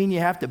doesn't mean you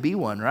have to be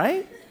one,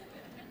 right?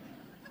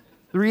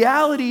 The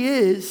reality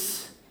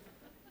is,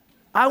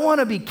 I want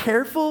to be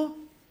careful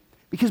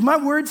because my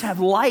words have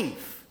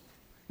life.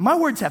 My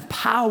words have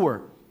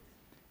power.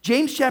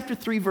 James chapter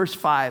 3, verse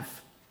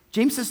 5.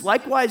 James says,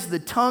 likewise, the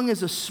tongue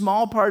is a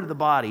small part of the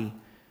body,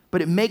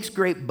 but it makes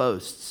great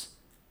boasts.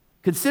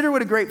 Consider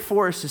what a great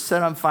forest is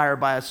set on fire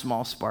by a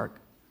small spark.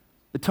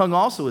 The tongue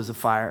also is a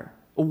fire,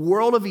 a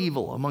world of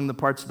evil among the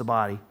parts of the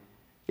body.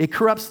 It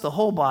corrupts the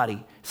whole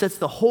body, sets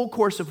the whole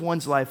course of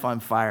one's life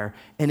on fire,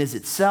 and is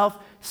itself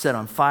set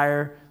on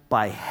fire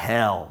by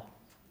hell.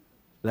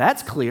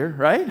 That's clear,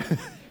 right?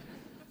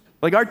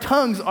 Like, our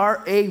tongues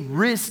are a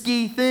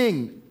risky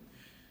thing,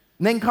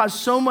 and they can cause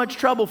so much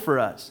trouble for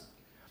us.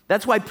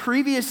 That's why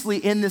previously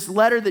in this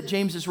letter that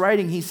James is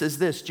writing, he says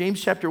this,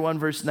 James chapter 1,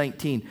 verse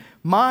 19,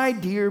 my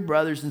dear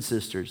brothers and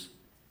sisters,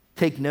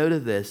 take note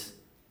of this.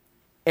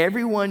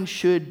 Everyone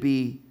should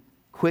be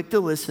quick to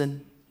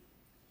listen,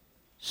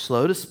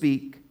 slow to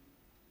speak,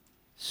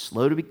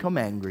 slow to become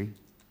angry.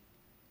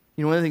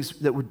 You know, one of the things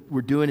that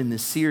we're doing in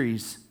this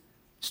series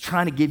is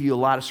trying to give you a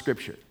lot of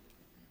scripture.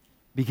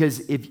 Because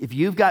if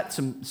you've got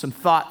some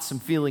thoughts, some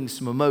feelings,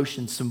 some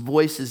emotions, some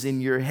voices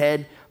in your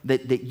head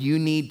that you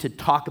need to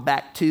talk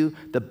back to,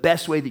 the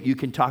best way that you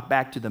can talk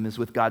back to them is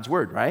with God's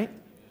word, right?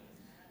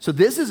 So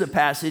this is a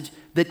passage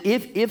that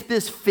if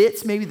this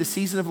fits maybe the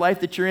season of life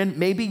that you're in,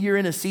 maybe you're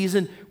in a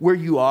season where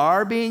you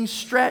are being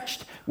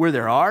stretched, where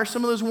there are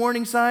some of those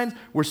warning signs,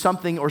 where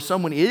something or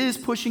someone is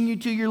pushing you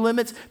to your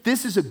limits.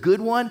 This is a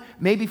good one,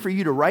 maybe for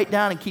you to write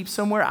down and keep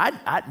somewhere.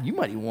 You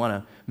might even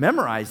want to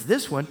memorize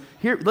this one.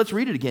 Here, let's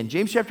read it again.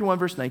 James chapter 1,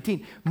 verse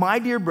 19. My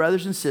dear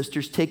brothers and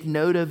sisters, take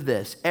note of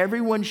this.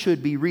 Everyone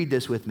should be, read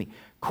this with me,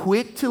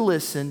 quick to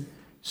listen,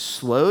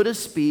 slow to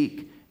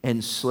speak,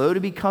 and slow to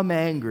become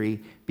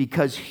angry,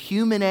 because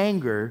human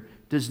anger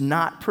does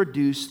not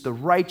produce the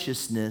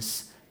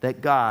righteousness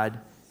that God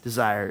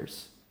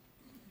desires.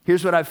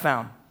 Here's what I've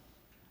found.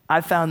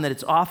 I've found that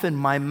it's often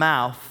my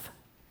mouth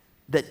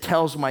that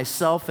tells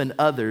myself and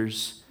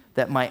others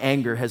that my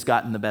anger has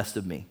gotten the best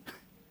of me.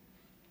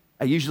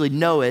 I usually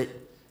know it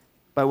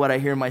by what I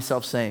hear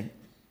myself saying.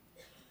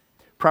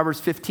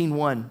 Proverbs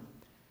 15:1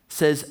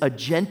 says, a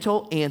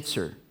gentle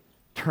answer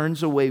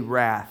turns away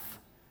wrath,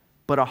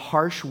 but a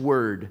harsh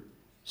word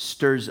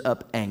stirs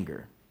up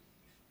anger.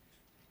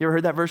 You ever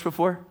heard that verse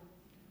before?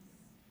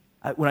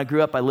 When I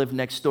grew up, I lived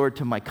next door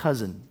to my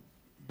cousin,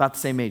 about the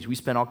same age. We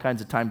spent all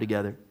kinds of time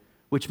together,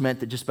 which meant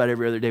that just about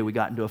every other day we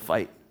got into a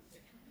fight.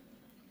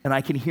 And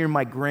I can hear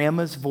my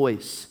grandma's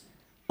voice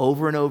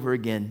over and over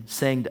again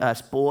saying to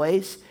us,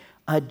 boys,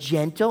 a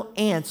gentle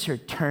answer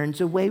turns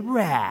away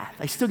wrath.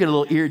 I still get a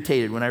little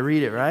irritated when I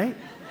read it, right?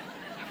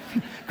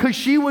 Because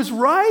she was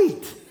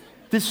right.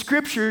 The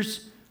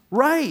scripture's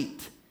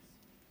right.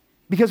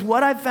 Because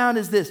what I've found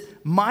is this: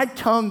 my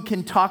tongue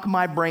can talk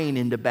my brain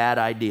into bad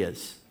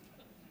ideas.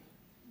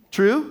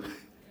 True?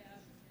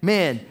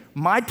 Man,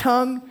 my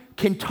tongue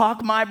can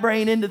talk my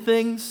brain into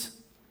things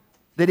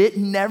that it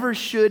never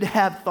should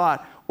have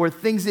thought, or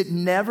things it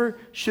never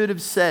should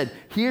have said.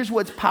 Here's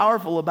what's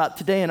powerful about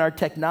today in our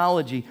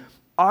technology.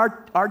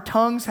 Our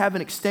tongues have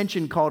an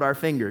extension called our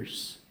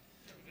fingers.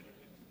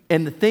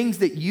 And the things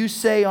that you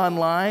say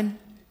online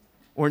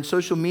or in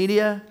social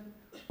media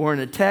or in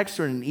a text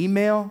or in an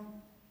email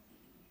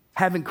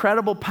have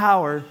incredible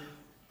power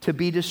to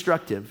be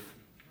destructive.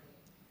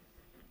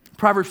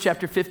 Proverbs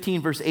chapter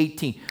 15, verse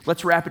 18.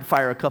 Let's rapid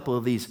fire a couple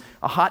of these.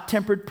 A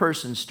hot-tempered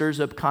person stirs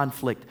up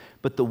conflict,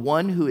 but the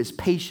one who is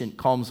patient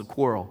calms a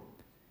quarrel.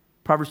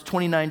 Proverbs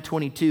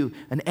 29:22.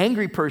 An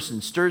angry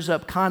person stirs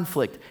up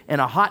conflict,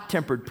 and a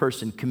hot-tempered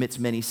person commits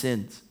many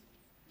sins.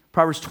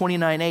 Proverbs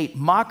 29:8.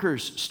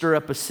 Mockers stir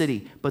up a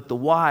city, but the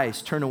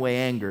wise turn away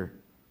anger.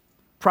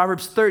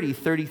 Proverbs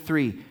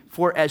 30:33.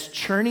 For as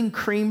churning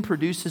cream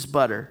produces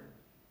butter,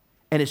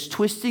 and as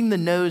twisting the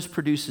nose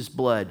produces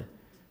blood,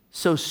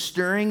 so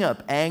stirring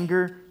up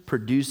anger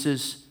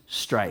produces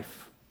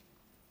strife.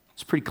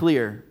 It's pretty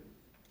clear.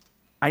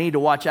 I need to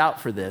watch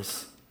out for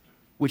this,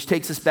 which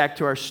takes us back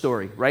to our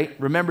story, right?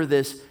 Remember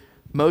this.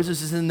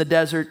 Moses is in the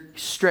desert,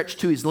 stretched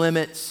to his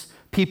limits.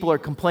 People are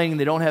complaining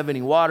they don't have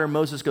any water.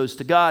 Moses goes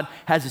to God,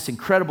 has this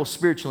incredible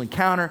spiritual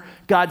encounter.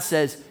 God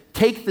says,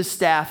 take the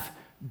staff,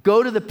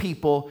 go to the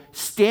people,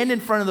 stand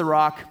in front of the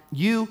rock.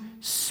 You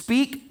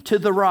speak to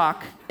the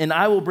rock, and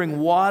I will bring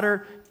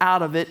water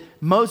out of it.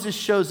 Moses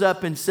shows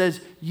up and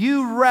says,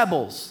 you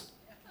rebels,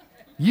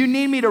 you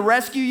need me to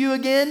rescue you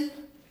again?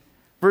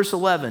 Verse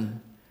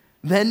 11,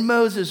 then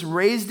Moses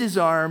raised his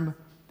arm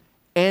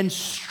and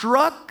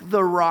struck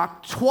the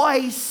rock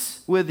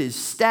twice with his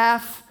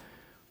staff.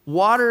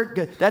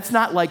 Water, that's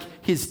not like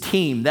his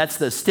team, that's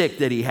the stick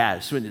that he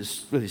has with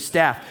his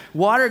staff.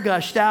 Water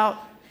gushed out,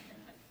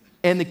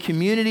 and the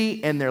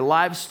community and their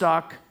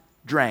livestock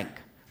drank.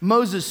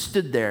 Moses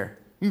stood there,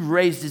 he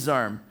raised his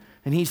arm,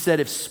 and he said,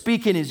 if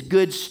speaking is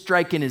good,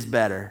 striking is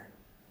better.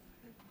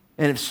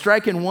 And if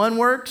striking one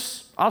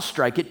works, I'll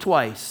strike it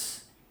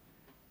twice.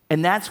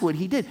 And that's what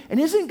he did. And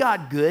isn't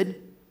God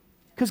good?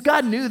 Because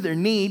God knew their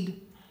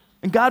need,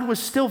 and God was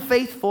still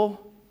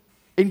faithful,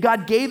 and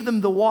God gave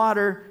them the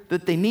water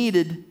that they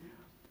needed.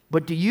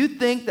 But do you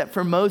think that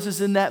for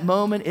Moses in that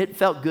moment, it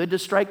felt good to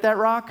strike that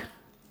rock?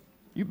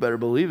 You better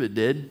believe it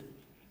did.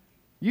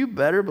 You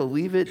better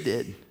believe it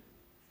did.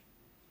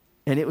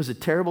 And it was a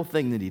terrible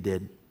thing that he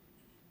did.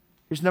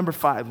 Here's number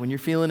 5. When you're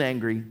feeling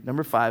angry,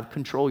 number 5,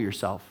 control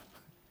yourself.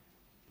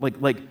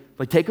 Like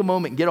take a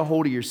moment and get a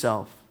hold of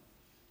yourself.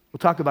 We'll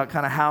talk about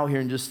kind of how here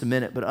in just a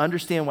minute, but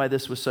understand why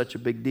this was such a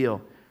big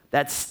deal.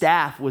 That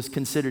staff was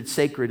considered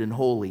sacred and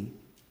holy.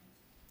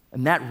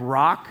 And that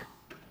rock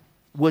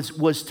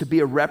was to be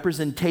a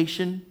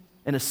representation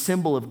and a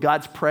symbol of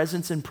God's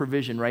presence and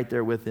provision right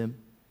there with him.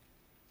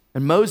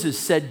 And Moses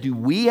said, do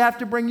we have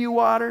to bring you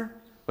water?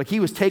 Like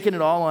he was taking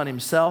it all on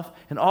himself.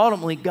 And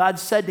ultimately, God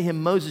said to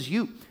him, Moses,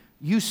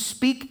 you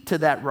speak to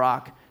that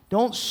rock.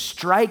 Don't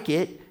strike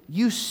it.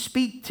 You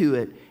speak to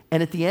it.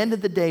 And at the end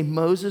of the day,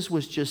 Moses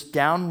was just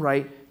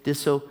downright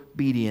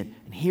disobedient.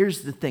 And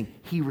here's the thing.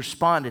 He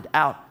responded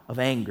out of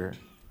anger.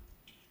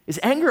 Is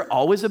anger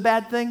always a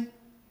bad thing?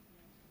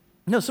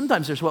 No,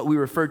 sometimes there's what we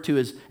refer to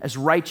as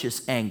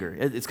righteous anger.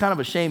 It's kind of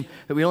a shame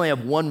that we only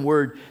have one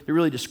word that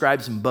really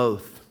describes them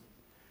both.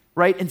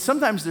 Right? And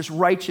sometimes there's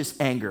righteous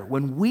anger.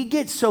 When we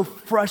get so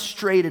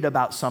frustrated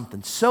about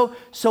something, so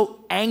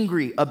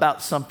angry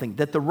about something,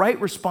 that the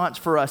right response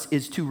for us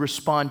is to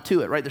respond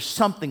to it, right? There's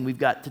something we've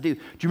got to do.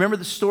 Do you remember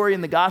the story in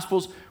the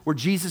Gospels where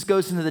Jesus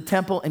goes into the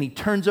temple and he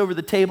turns over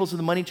the tables of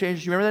the money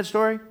changers? Do you remember that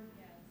story?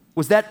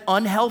 Was that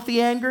unhealthy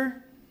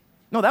anger?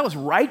 No, that was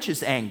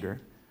righteous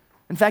anger.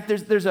 In fact,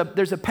 there's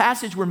a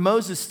passage where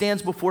Moses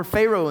stands before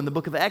Pharaoh in the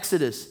book of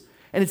Exodus.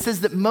 And it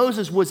says that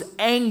Moses was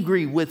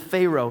angry with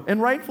Pharaoh,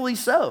 and rightfully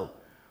so.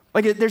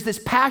 Like there's this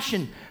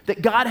passion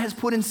that God has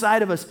put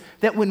inside of us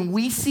that when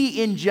we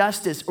see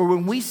injustice or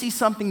when we see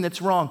something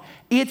that's wrong,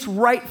 it's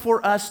right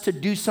for us to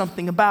do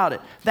something about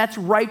it. That's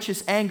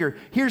righteous anger.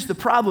 Here's the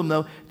problem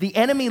though. The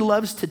enemy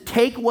loves to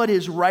take what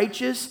is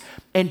righteous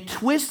and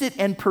twist it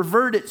and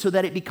pervert it so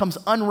that it becomes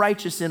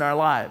unrighteous in our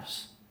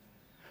lives.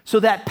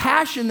 So that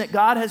passion that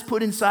God has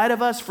put inside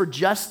of us for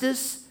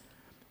justice,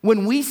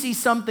 when we see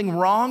something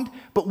wronged,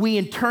 but we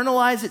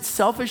internalize it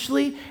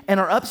selfishly and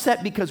are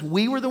upset because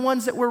we were the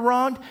ones that were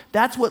wronged,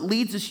 that's what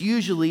leads us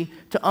usually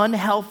to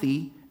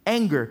unhealthy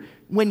anger.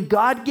 When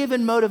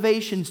God-given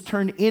motivations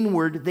turn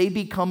inward, they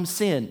become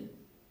sin.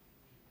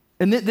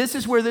 And this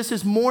is where this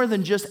is more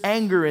than just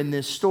anger in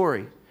this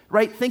story,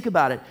 right? Think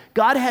about it.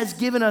 God has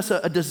given us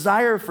a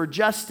desire for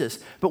justice,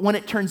 but when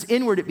it turns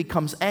inward, it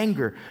becomes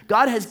anger.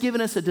 God has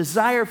given us a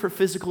desire for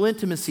physical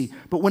intimacy,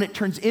 but when it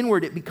turns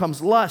inward, it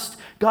becomes lust.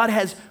 God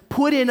has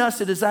put in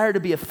us a desire to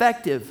be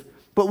effective,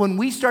 but when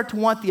we start to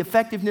want the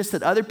effectiveness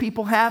that other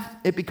people have,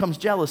 it becomes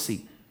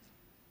jealousy.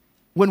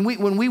 When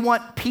we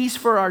want peace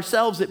for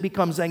ourselves, it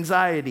becomes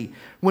anxiety.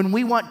 When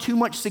we want too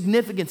much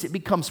significance, it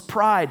becomes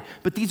pride.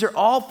 But these are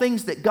all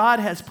things that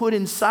God has put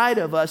inside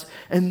of us,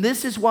 and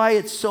this is why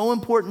it's so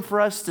important for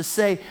us to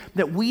say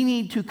that we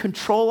need to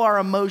control our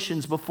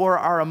emotions before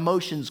our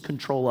emotions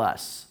control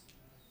us.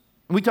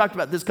 And we talked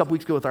about this a couple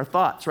weeks ago with our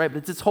thoughts, right? But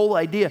it's this whole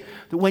idea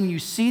that when you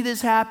see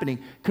this happening,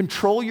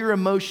 control your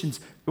emotions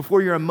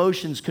before your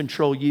emotions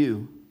control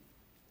you.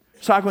 I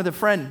was talking with a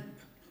friend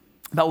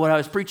about what I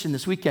was preaching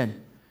this weekend.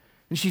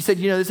 And she said,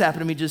 this happened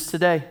to me just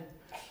today.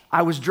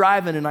 I was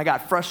driving and I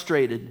got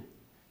frustrated.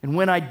 And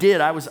when I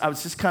did, I was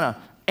just kind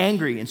of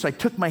angry. And so I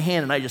took my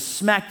hand and I just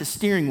smacked the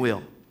steering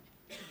wheel.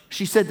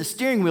 She said, the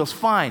steering wheel's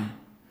fine,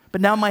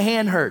 but now my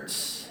hand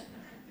hurts.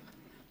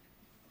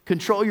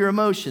 Control your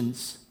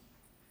emotions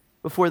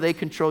before they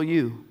control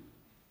you.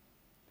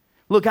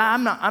 Look,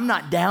 I'm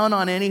not down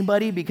on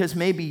anybody because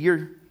maybe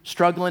you're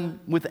struggling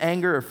with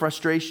anger or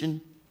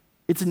frustration.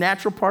 It's a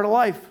natural part of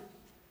life.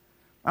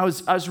 I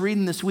was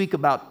reading this week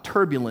about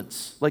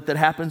turbulence, like that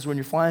happens when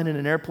you're flying in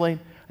an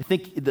airplane.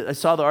 I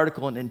saw the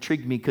article and it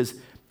intrigued me because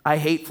I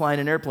hate flying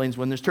in airplanes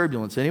when there's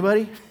turbulence.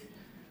 Anybody?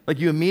 Like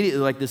you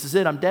immediately, this is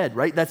it, I'm dead,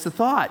 right? That's the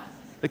thought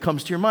that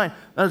comes to your mind.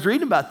 I was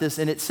reading about this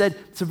and it said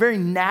it's a very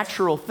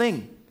natural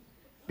thing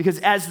because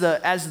as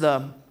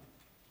the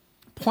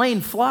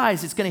plane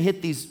flies, it's going to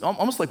hit these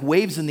almost like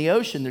waves in the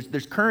ocean.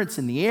 There's currents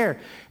in the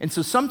air. And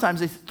so sometimes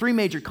there's three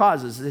major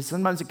causes.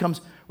 Sometimes it comes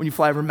when you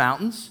fly over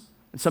mountains.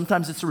 And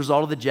sometimes it's a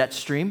result of the jet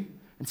stream.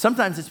 And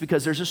sometimes it's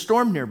because there's a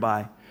storm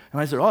nearby.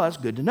 And I said, that's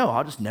good to know.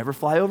 I'll just never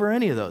fly over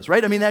any of those,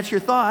 right? I mean, that's your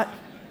thought.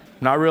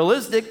 Not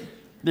realistic.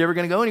 Never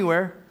going to go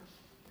anywhere.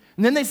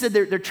 And then they said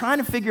they're trying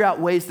to figure out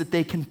ways that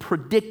they can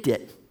predict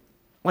it.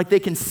 Like they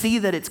can see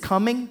that it's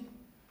coming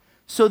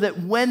so that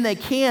when they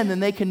can, then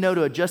they can know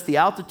to adjust the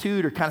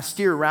altitude or kind of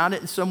steer around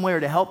it in some way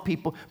or to help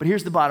people. But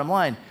here's the bottom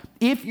line.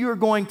 If you're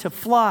going to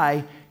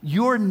fly,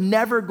 you're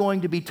never going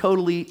to be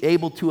totally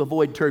able to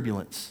avoid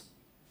turbulence.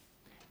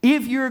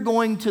 If you're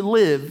going to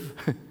live,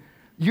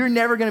 you're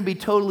never going to be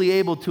totally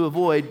able to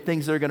avoid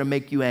things that are going to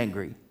make you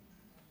angry.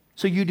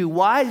 So you do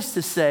wise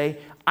to say,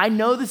 I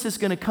know this is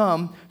going to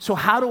come, so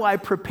how do I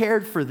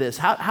prepare for this?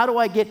 How do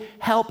I get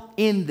help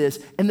in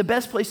this? And the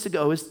best place to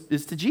go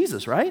is to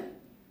Jesus, right?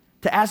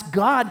 To ask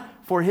God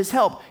for his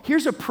help.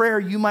 Here's a prayer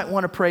you might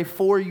want to pray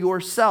for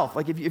yourself.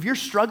 Like if you're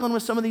struggling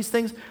with some of these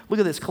things, look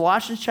at this.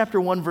 Colossians chapter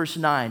 1, verse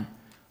 9.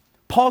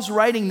 Paul's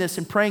writing this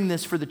and praying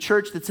this for the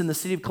church that's in the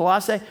city of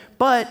Colossae,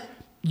 but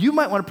you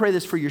might want to pray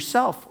this for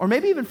yourself, or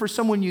maybe even for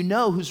someone you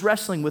know who's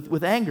wrestling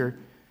with anger.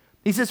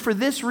 He says, for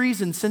this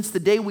reason, since the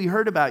day we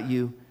heard about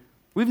you,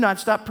 we've not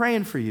stopped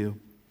praying for you.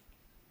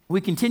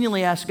 We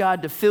continually ask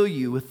God to fill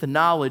you with the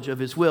knowledge of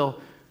his will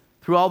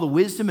through all the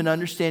wisdom and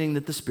understanding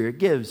that the Spirit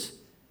gives,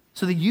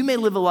 so that you may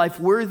live a life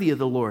worthy of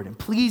the Lord and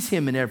please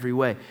him in every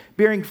way,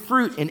 bearing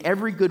fruit in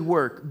every good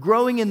work,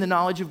 growing in the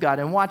knowledge of God,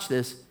 and watch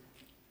this,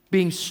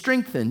 being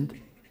strengthened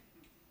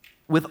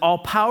with all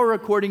power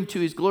according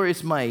to his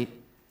glorious might,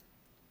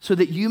 so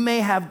that you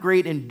may have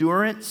great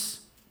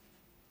endurance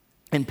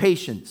and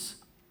patience.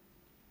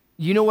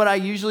 You know what I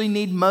usually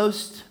need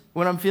most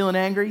when I'm feeling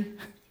angry?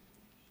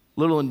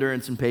 Little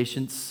endurance and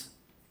patience.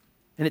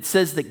 And it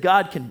says that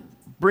God can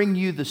bring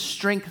you the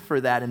strength for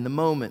that in the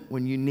moment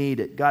when you need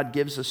it. God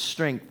gives us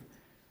strength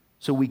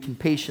so we can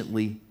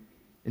patiently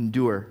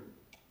endure.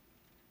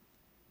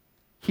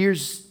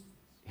 Here's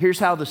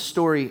how the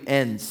story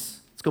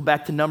ends. Let's go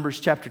back to Numbers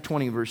chapter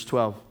 20, verse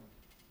 12.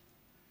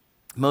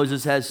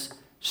 Moses has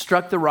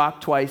struck the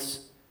rock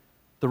twice,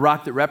 the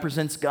rock that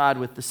represents God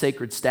with the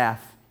sacred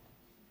staff.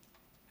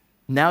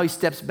 Now he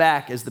steps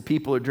back as the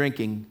people are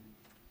drinking.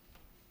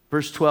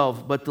 Verse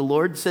 12, but the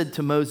Lord said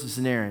to Moses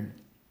and Aaron,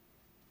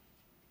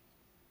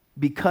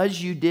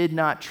 because you did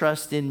not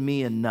trust in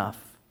me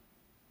enough.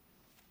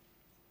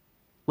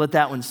 Let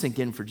that one sink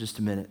in for just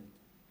a minute.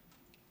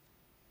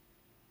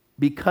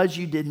 Because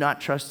you did not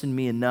trust in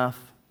me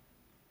enough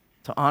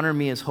to honor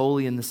me as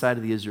holy in the sight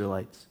of the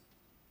Israelites,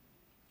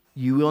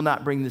 you will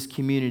not bring this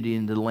community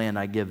into the land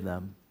I give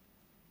them.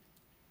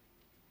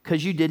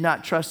 Because you did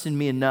not trust in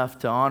me enough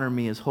to honor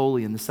me as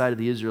holy in the sight of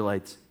the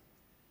Israelites,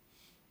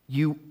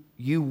 you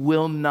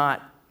will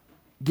not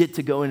get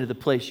to go into the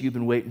place you've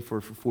been waiting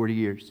for 40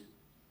 years.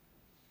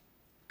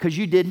 Because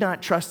you did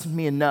not trust in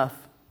me enough,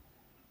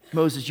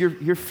 Moses,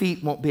 your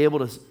feet won't be able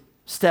to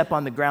step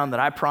on the ground that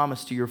I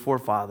promised to your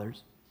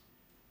forefathers.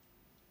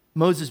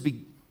 Moses,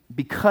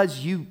 because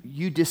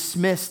you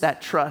dismiss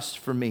that trust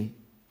for me,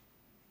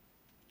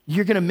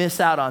 you're going to miss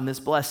out on this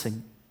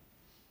blessing.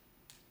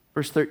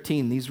 Verse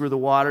 13, these were the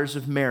waters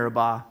of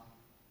Meribah,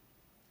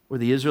 where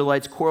the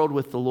Israelites quarreled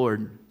with the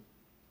Lord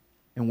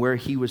and where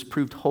he was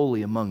proved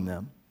holy among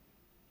them.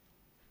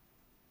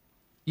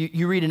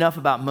 You read enough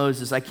about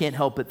Moses, I can't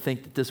help but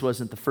think that this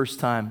wasn't the first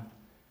time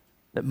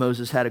that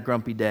Moses had a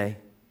grumpy day.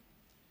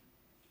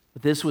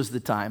 But this was the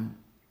time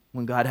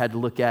when God had to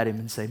look at him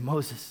and say,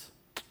 Moses,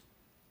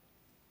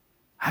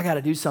 I got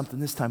to do something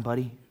this time,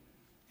 buddy.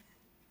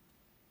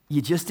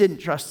 You just didn't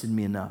trust in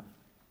me enough.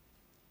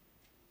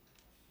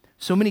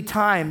 So many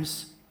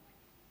times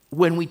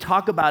when we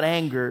talk about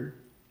anger,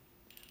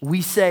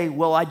 we say,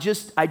 well, I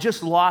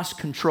just lost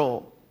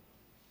control.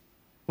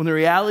 When the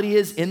reality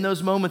is, in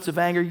those moments of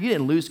anger, you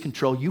didn't lose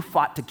control, you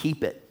fought to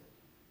keep it.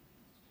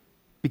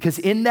 Because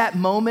in that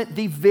moment,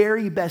 the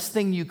very best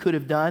thing you could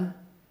have done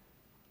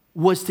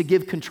was to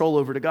give control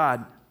over to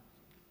God.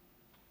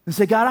 And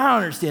say, God, I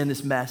don't understand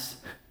this mess.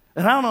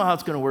 And I don't know how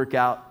it's going to work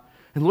out.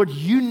 And Lord,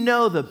 you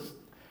know the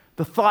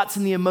thoughts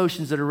and the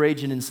emotions that are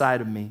raging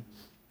inside of me.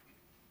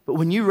 But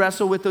when you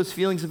wrestle with those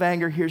feelings of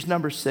anger, here's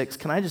number 6.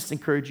 Can I just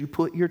encourage you,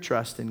 put your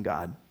trust in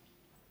God.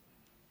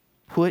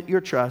 Put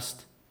your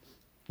trust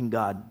in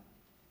God.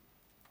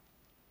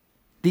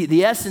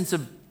 The essence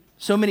of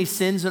so many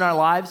sins in our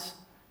lives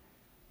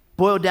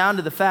boil down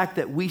to the fact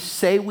that we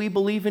say we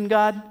believe in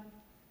God,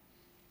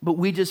 but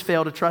we just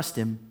fail to trust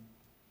Him.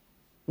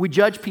 We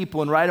judge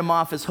people and write them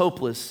off as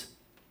hopeless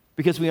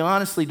because we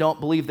honestly don't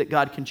believe that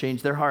God can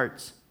change their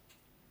hearts.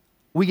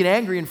 We get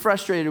angry and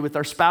frustrated with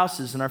our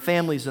spouses and our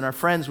families and our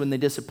friends when they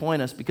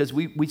disappoint us because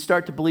we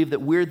start to believe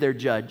that we're their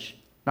judge,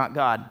 not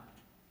God.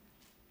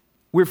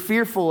 We're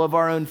fearful of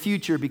our own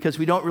future because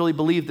we don't really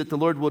believe that the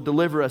Lord will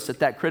deliver us at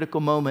that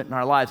critical moment in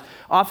our lives.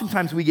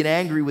 Oftentimes we get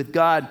angry with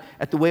God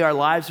at the way our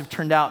lives have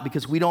turned out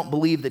because we don't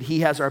believe that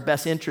He has our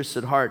best interests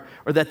at heart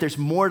or that there's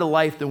more to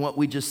life than what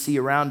we just see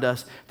around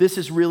us. This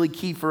is really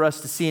key for us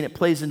to see, and it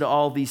plays into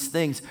all these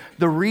things.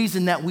 The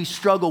reason that we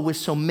struggle with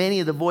so many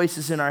of the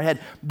voices in our head,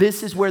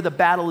 this is where the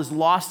battle is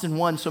lost and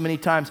won so many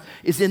times,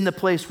 is in the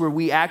place where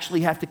we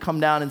actually have to come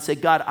down and say,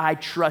 God, I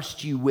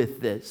trust you with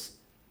this.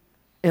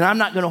 And I'm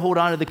not going to hold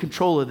on to the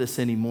control of this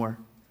anymore.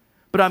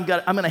 But I'm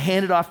going to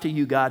hand it off to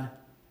you, God,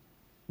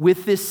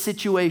 with this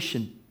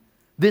situation.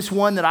 This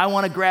one that I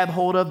want to grab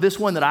hold of, this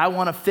one that I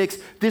want to fix,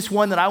 this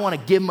one that I want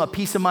to give Him a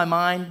piece of my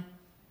mind.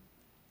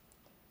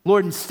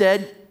 Lord,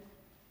 instead,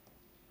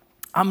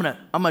 I'm going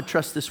to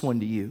trust this one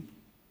to you.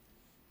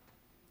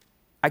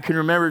 I can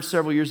remember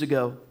several years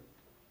ago,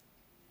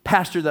 a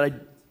pastor that I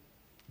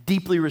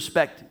deeply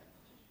respect,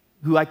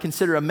 who I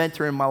consider a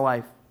mentor in my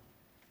life.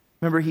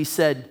 Remember, he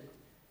said,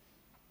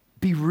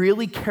 be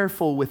really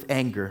careful with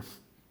anger,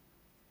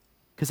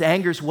 because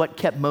anger is what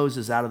kept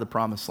Moses out of the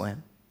promised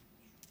land.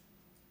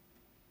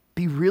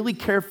 Be really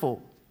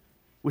careful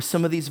with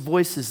some of these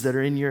voices that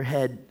are in your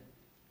head,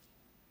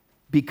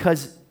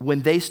 because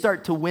when they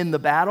start to win the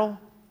battle,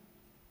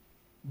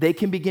 they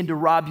can begin to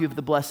rob you of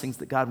the blessings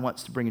that God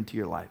wants to bring into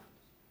your life.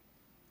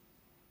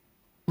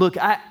 Look,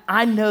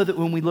 I know that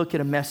when we look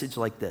at a message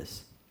like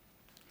this,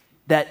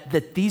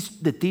 that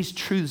these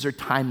truths are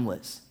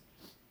timeless.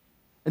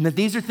 And that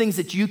these are things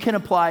that you can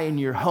apply in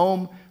your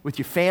home, with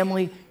your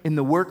family, in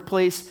the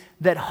workplace,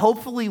 that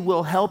hopefully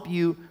will help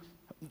you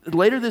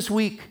later this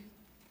week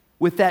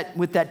with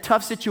that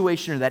tough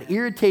situation or that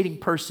irritating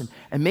person.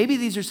 And maybe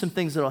these are some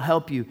things that will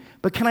help you.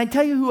 But can I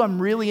tell you who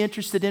I'm really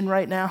interested in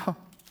right now?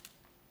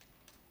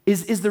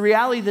 Is the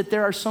reality that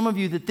there are some of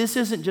you that this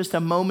isn't just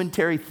a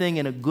momentary thing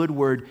and a good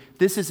word.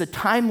 This is a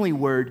timely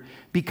word,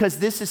 because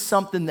this is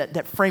something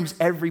that frames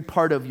every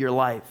part of your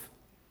life.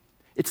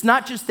 It's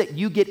not just that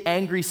you get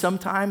angry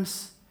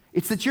sometimes,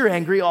 it's that you're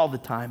angry all the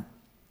time.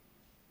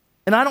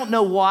 And I don't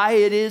know why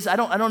it is. I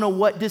don't know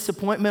what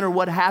disappointment or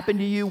what happened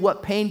to you,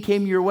 what pain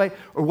came your way,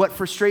 or what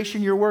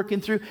frustration you're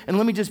working through. And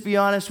let me just be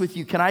honest with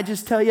you. Can I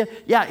just tell you,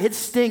 yeah, it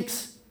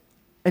stinks,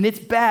 and it's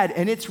bad,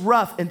 and it's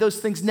rough, and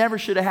those things never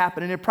should have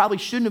happened, and it probably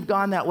shouldn't have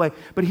gone that way.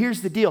 But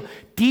here's the deal.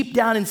 Deep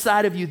down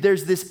inside of you,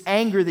 there's this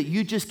anger that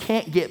you just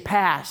can't get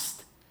past.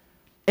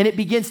 And it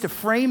begins to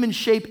frame and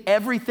shape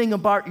everything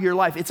about your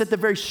life. It's at the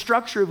very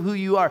structure of who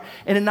you are.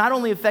 And it not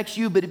only affects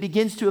you, but it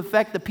begins to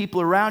affect the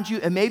people around you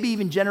and maybe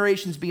even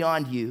generations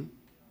beyond you.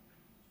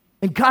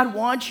 And God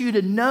wants you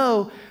to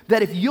know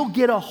that if you'll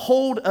get a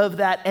hold of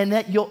that and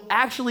that you'll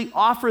actually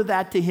offer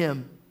that to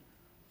Him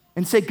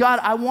and say,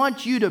 God, I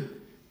want you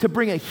to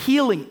bring a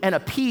healing and a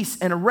peace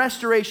and a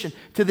restoration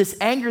to this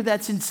anger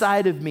that's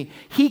inside of me.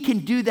 He can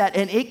do that,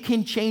 and it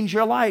can change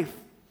your life.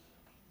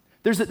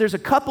 There's a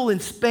couple in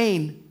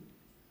Spain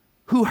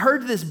who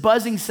heard this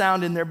buzzing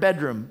sound in their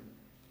bedroom.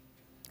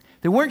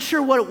 They weren't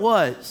sure what it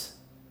was,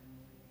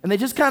 and they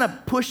just kind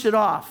of pushed it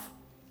off.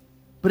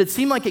 But it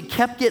seemed like it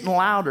kept getting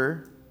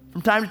louder.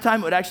 From time to time,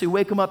 it would actually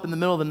wake them up in the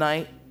middle of the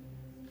night.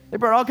 They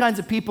brought all kinds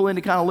of people in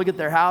to kind of look at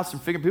their house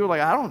and figure. People were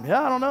like, I don't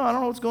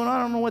know what's going on.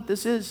 I don't know what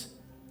this is.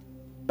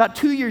 About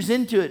 2 years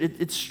into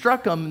it, it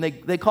struck them,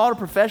 and they called a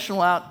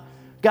professional out.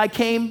 Guy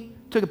came,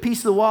 took a piece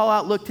of the wall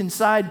out, looked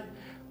inside,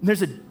 and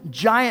there's a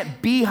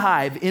giant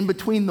beehive in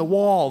between the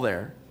wall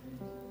there.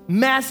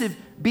 Massive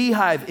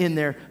beehive in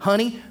there,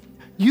 honey.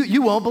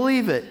 You won't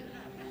believe it.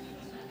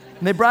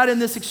 And they brought in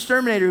this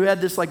exterminator who had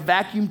this like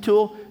vacuum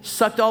tool,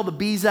 sucked all the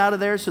bees out of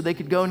there so they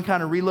could go and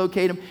kind of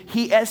relocate them.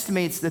 He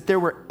estimates that there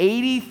were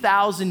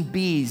 80,000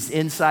 bees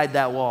inside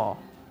that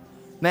wall.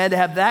 And they had to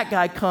have that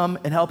guy come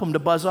and help them to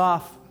buzz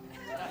off.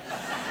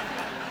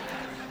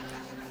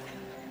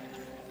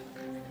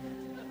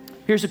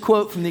 Here's a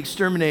quote from the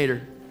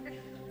exterminator.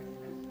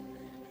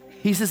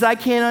 He says, I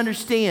can't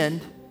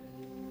understand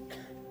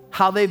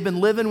how they've been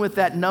living with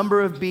that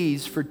number of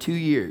bees for 2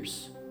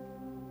 years.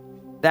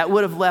 That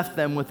would have left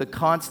them with a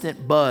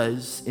constant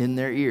buzz in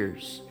their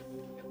ears.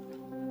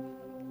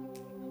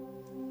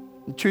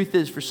 The truth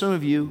is, for some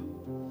of you,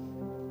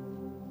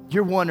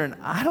 you're wondering,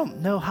 I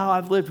don't know how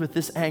I've lived with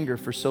this anger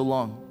for so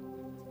long.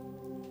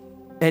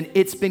 And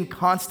it's been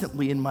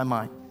constantly in my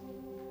mind.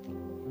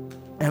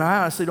 And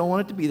I honestly don't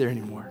want it to be there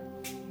anymore.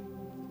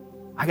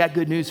 I got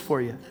good news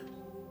for you.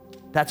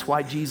 That's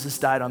why Jesus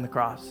died on the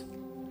cross.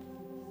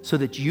 So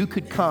that you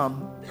could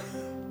come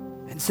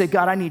and say,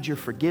 God, I need your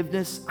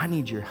forgiveness. I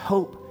need your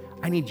hope.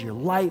 I need your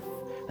life.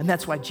 And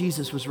that's why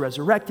Jesus was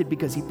resurrected,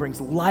 because he brings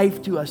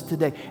life to us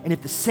today. And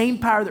if the same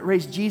power that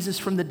raised Jesus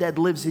from the dead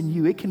lives in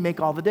you, it can make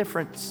all the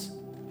difference.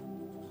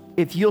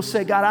 If you'll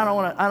say, God, I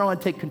don't want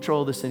to take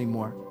control of this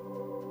anymore.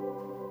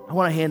 I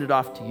want to hand it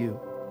off to you.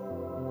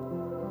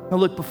 Now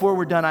look, before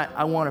we're done,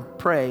 I want to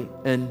pray.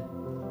 And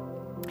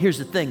here's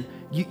the thing.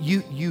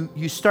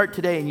 You start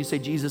today and you say,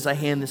 Jesus, I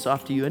hand this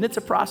off to you. And it's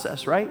a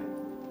process, right?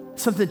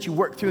 Something that you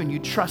work through and you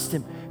trust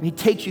him. And he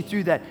takes you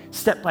through that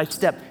step by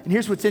step. And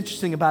here's what's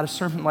interesting about a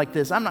sermon like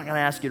this. I'm not going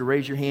to ask you to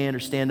raise your hand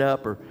or stand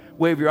up or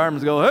wave your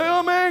arms and go, hey,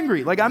 I'm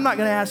angry. Like, I'm not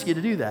going to ask you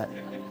to do that.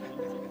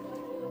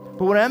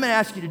 But what I'm going to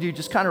ask you to do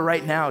just kind of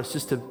right now is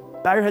just to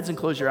bow your heads and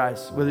close your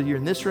eyes. Whether you're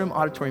in this room,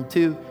 auditorium 2,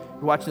 you're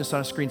watching this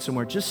on a screen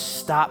somewhere, just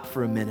stop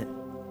for a minute.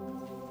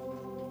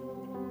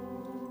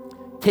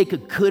 Take a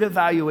good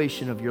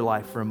evaluation of your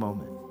life for a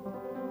moment.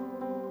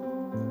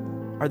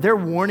 Are there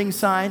warning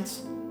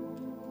signs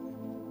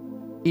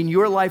in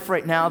your life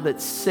right now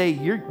that say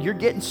you're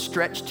getting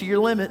stretched to your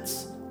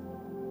limits?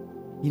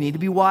 You need to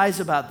be wise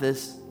about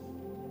this.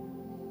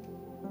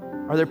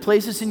 Are there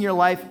places in your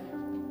life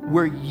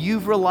where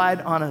you've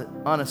relied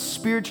on a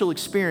spiritual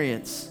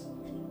experience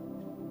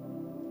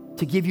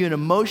to give you an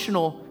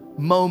emotional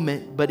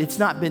moment, but it's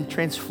not been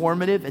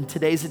transformative, and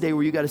today's the day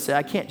where you got to say,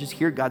 I can't just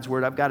hear God's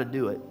word, I've got to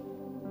do it.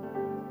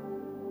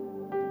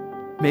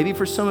 Maybe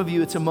for some of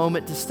you, it's a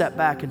moment to step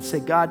back and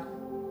say, God,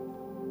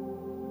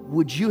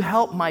 would you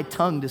help my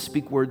tongue to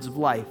speak words of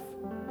life?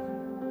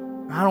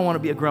 I don't want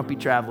to be a grumpy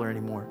traveler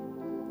anymore.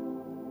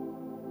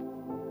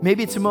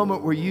 Maybe it's a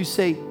moment where you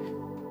say,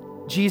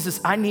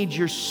 Jesus, I need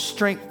your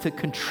strength to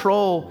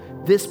control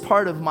this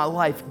part of my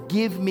life.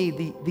 Give me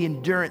the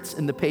endurance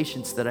and the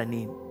patience that I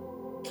need.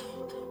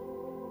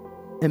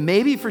 And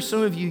maybe for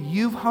some of you,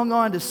 you've hung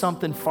on to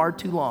something far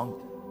too long.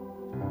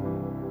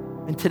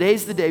 And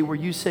today's the day where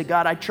you say,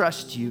 God, I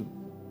trust you.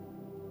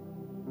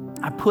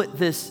 I put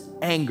this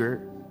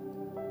anger,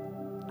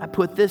 I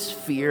put this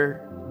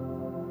fear,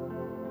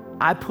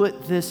 I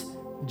put this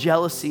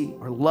jealousy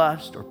or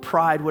lust or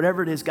pride,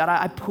 whatever it is, God,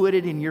 I put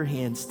it in your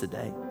hands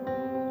today.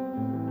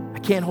 I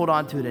can't hold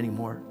on to it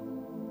anymore.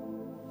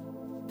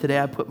 Today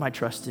I put my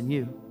trust in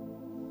you.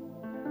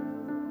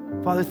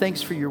 Father,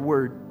 thanks for your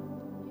word.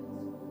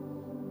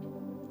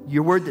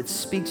 Your word that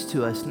speaks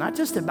to us, not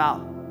just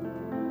about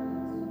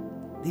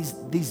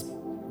these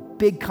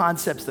big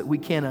concepts that we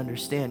can't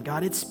understand.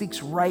 God, it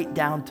speaks right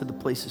down to the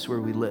places where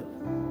we live.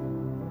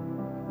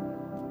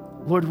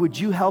 Lord, would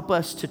you help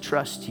us to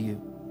trust you,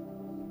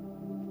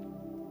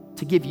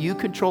 to give you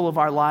control of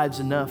our lives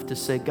enough to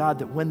say, God,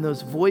 that when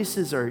those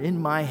voices are in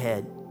my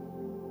head,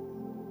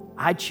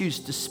 I choose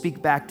to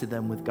speak back to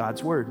them with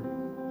God's word.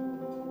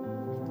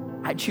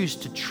 I choose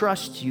to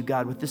trust you,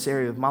 God, with this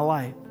area of my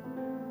life.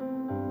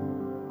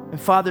 And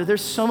Father,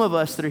 there's some of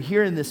us that are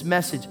hearing this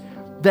message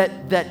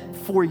that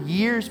for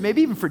years,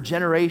 maybe even for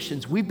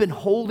generations, we've been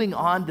holding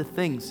on to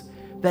things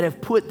that have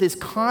put this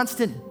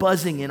constant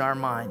buzzing in our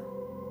mind.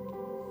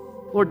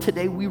 Lord,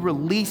 today we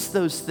release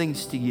those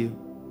things to you.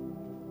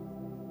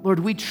 Lord,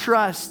 we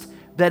trust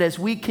that as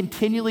we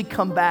continually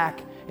come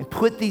back and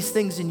put these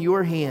things in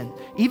your hand,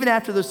 even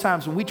after those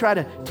times when we try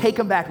to take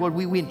them back, Lord,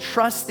 we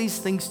entrust these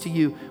things to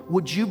you.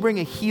 Would you bring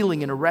a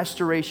healing and a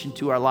restoration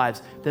to our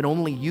lives that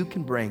only you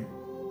can bring?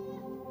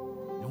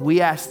 And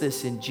we ask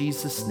this in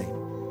Jesus' name.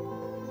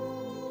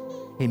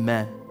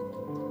 Amen.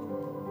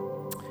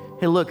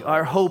 Hey, look,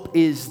 our hope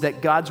is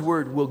that God's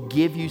word will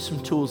give you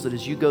some tools that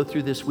as you go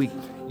through this week,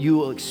 you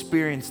will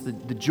experience the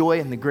joy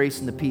and the grace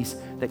and the peace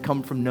that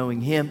come from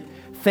knowing him.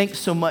 Thanks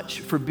so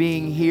much for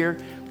being here.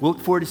 We'll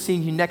look forward to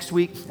seeing you next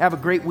week. Have a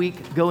great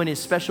week. Go in his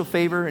special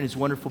favor and his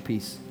wonderful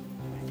peace.